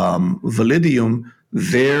Validium,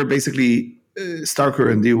 they're basically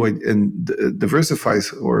Starkware and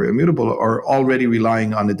Diversifies or Immutable are already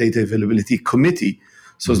relying on the data availability committee.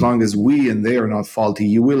 So as long as we and they are not faulty,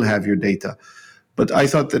 you will have your data. But I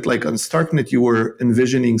thought that like on StarkNet, you were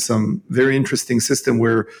envisioning some very interesting system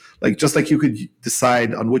where just like you could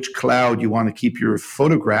decide on which cloud you want to keep your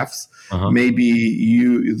photographs,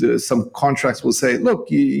 maybe some contracts will say,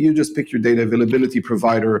 look, you just pick your data availability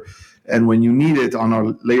provider. And when you need it on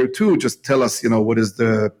our layer 2, just tell us, what is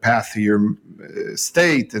the path to your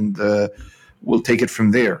state, and we'll take it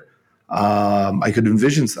from there. I could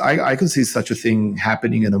envision, I could see such a thing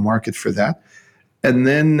happening in the market for that. And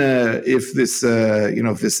then if this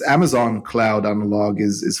Amazon cloud analog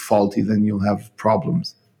is faulty, then you'll have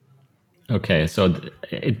problems. Okay, so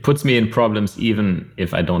it puts me in problems even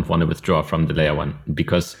if I don't want to withdraw from the layer one,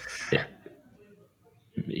 because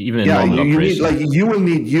even in normal you operation, need, like, you will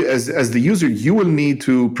need, you as the user, you will need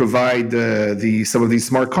to provide some of these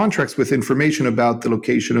smart contracts with information about the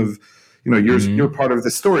location of, your part of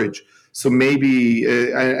the storage. So maybe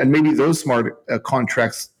and maybe those smart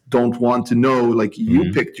contracts don't want to know, like,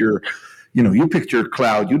 you picked your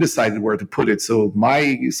cloud, you decided where to put it. So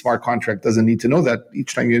my smart contract doesn't need to know that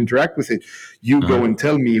each time you interact with it. You go and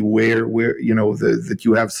tell me where that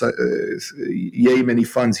you have yay many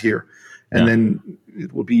funds here, and then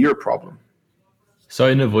it will be your problem. So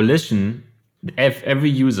in a volition, every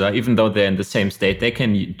user, even though they're in the same state, they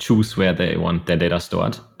can choose where they want their data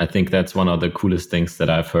stored. I think that's one of the coolest things that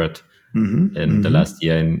I've heard in the last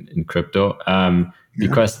year in crypto.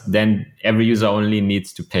 Because then every user only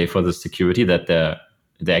needs to pay for the security that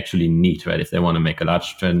they actually need, right? If they want to make a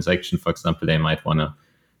large transaction, for example, they might want to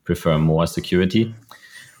prefer more security.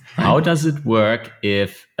 Right. How does it work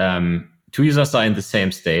if two users are in the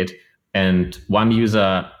same state and one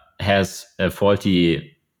user has a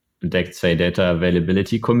faulty, let's say, data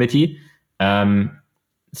availability committee?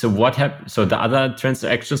 So what happens? So the other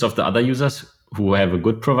transactions of the other users who have a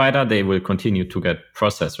good provider, they will continue to get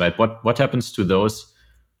processed, right? What happens to those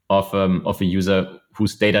of a user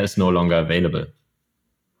whose data is no longer available?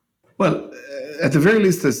 Well, at the very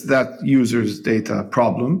least, it's that user's data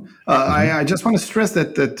problem. I just want to stress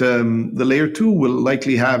that the layer 2 will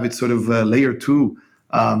likely have its sort of layer 2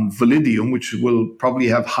 Validium, which will probably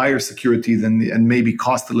have higher security and maybe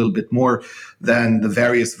cost a little bit more than the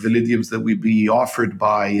various Validiums that will be offered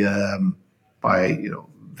by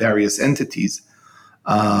various entities,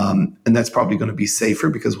 and that's probably going to be safer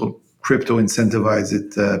because we'll crypto incentivize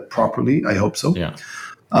it properly. I hope so. Yeah.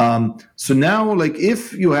 So now, like,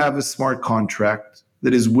 if you have a smart contract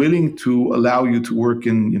that is willing to allow you to work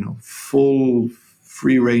in full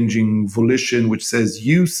free-ranging volition, which says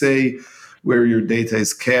you say where your data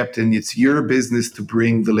is kept and it's your business to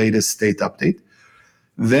bring the latest state update,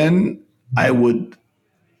 then I would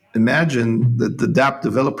imagine that the dApp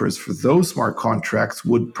developers for those smart contracts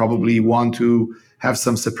would probably want to have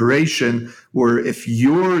some separation, where if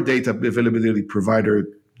your data availability provider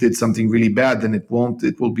did something really bad, then it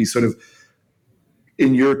will be sort of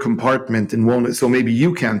in your compartment and won't. So maybe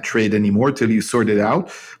you can't trade anymore till you sort it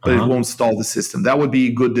out, but it won't stall the system. That would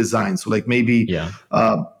be good design. So like maybe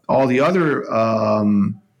all the other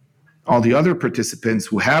participants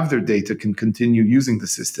who have their data can continue using the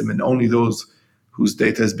system, and only those whose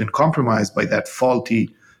data has been compromised by that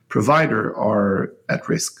faulty provider are at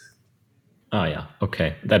risk. Oh, yeah.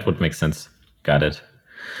 Okay. That would make sense. Got it.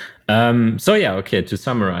 To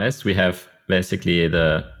summarize, we have basically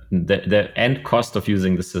the end cost of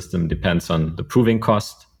using the system depends on the proving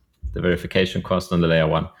cost, the verification cost on the layer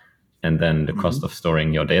 1, and then the cost of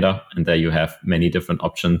storing your data. And there you have many different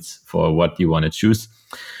options for what you want to choose.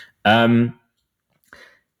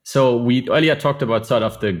 So we earlier talked about sort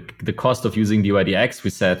of the cost of using DYDX. We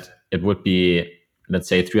said it would be, let's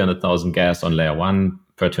say, 300,000 gas on layer 1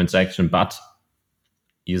 per transaction, but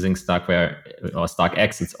using Starkware or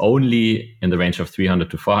StarkX, it's only in the range of 300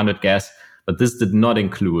 to 400 gas. But this did not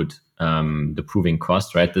include the proving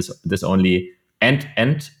cost, right? This only and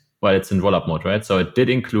it's in rollup mode, right? So it did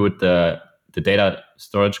include the data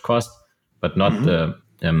storage cost, but not the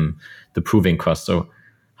proving cost. So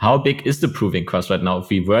how big is the proving cost right now if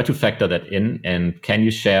we were to factor that in? And can you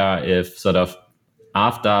share if sort of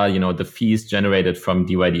after the fees generated from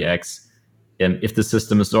DYDX, if the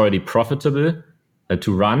system is already profitable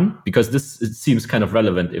to run? Because it seems kind of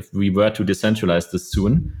relevant. If we were to decentralize this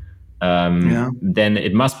soon, then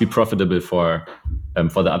it must be profitable for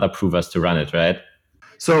the other provers to run it, right?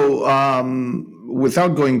 So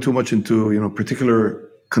without going too much into particular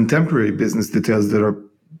contemporary business details that are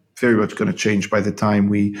very much going to change by the time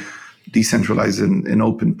we decentralize in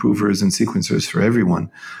open provers and sequencers for everyone,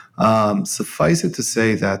 suffice it to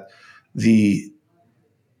say that the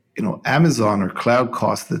Amazon or cloud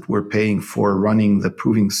costs that we're paying for running the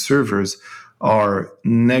proving servers are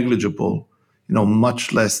negligible,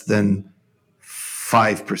 much less than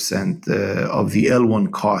 5% of the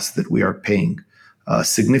L1 cost that we are paying,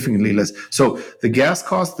 significantly less. So the gas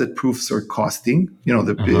cost that proofs are costing,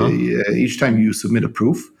 each time you submit a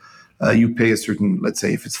proof, you pay a certain, let's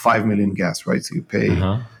say if it's 5 million gas, right? So you pay,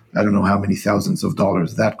 I don't know how many thousands of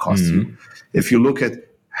dollars that costs you. If you look at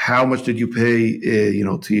how much did you pay,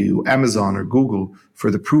 to Amazon or Google for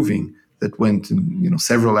the proving that went,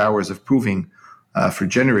 several hours of proving for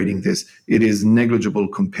generating this, it is negligible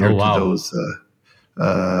compared to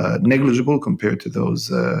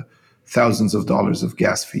those thousands of dollars of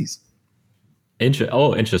gas fees.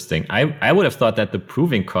 Interesting. I would have thought that the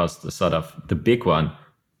proving cost is sort of the big one,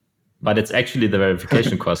 but it's actually the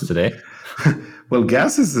verification cost today. Well,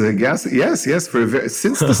 gas is gas. Yes.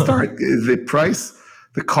 Since the start,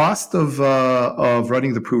 the cost of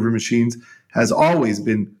running the prover machines has always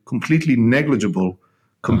been completely negligible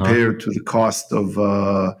compared to the cost of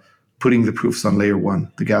putting the proofs on layer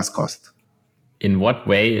one, the gas cost. In what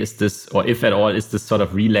way is this, or if at all, is this sort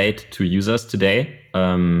of relayed to users today?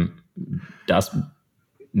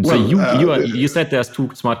 You said there's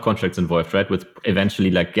 2 smart contracts involved, right? With eventually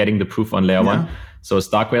like getting the proof on layer one. So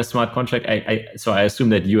Starkware smart contract. So I assume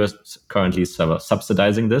that you are currently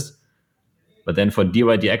subsidizing this, but then for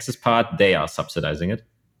DYDX's part, they are subsidizing it.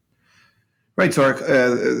 Right. So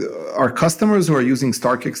our customers who are using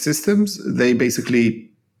StarkX systems, they basically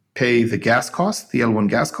pay the gas cost, the L1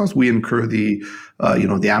 gas cost. We incur the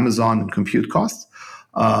Amazon and compute costs.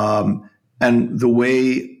 And the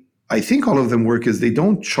way I think all of them work is they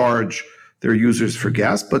don't charge their users for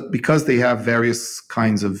gas, but because they have various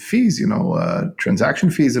kinds of fees, transaction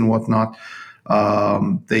fees and whatnot,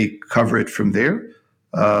 they cover it from there,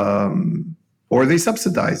 or they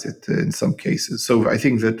subsidize it in some cases. So I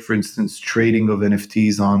think that, for instance, trading of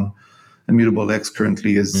NFTs on Immutable X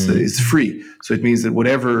currently is free. So it means that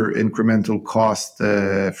whatever incremental cost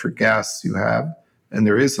for gas you have, and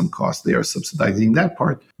there is some cost, they are subsidizing that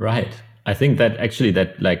part. Right. I think that actually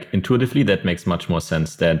intuitively that makes much more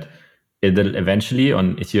sense, that it'll eventually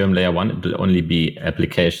on Ethereum layer one, it will only be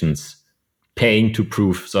applications paying to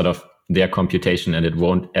prove sort of their computation, and it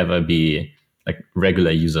won't ever be like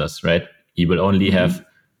regular users, right? You will only have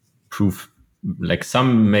proof, like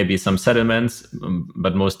maybe some settlements,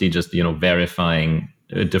 but mostly just, verifying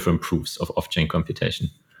different proofs of off-chain computation.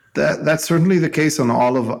 That's certainly the case on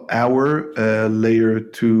all of our layer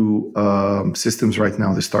 2 systems right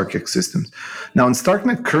now, the StarkX systems. Now in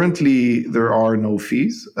StarkNet, currently there are no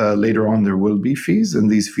fees. Later on there will be fees, and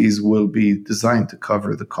these fees will be designed to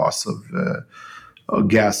cover the costs of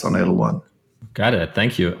gas on L1. Got it.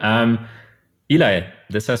 Thank you. Eli,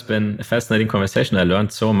 this has been a fascinating conversation. I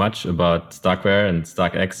learned so much about Starkware and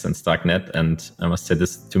StarkX and StarkNet, and I must say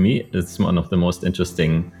this, to me, it's one of the most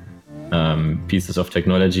interesting pieces of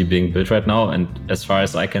technology being built right now. And as far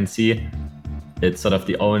as I can see, it's sort of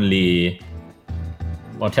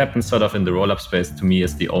what happens sort of in the rollup space to me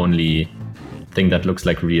is the only thing that looks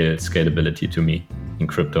like real scalability to me in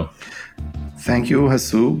crypto. Thank you,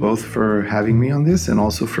 Hasu, both for having me on this and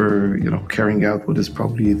also for, carrying out what is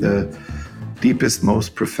probably the deepest,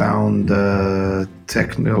 most profound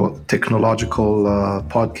technological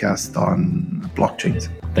podcast on blockchains.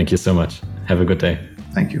 Thank you so much. Have a good day.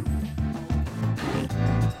 Thank you.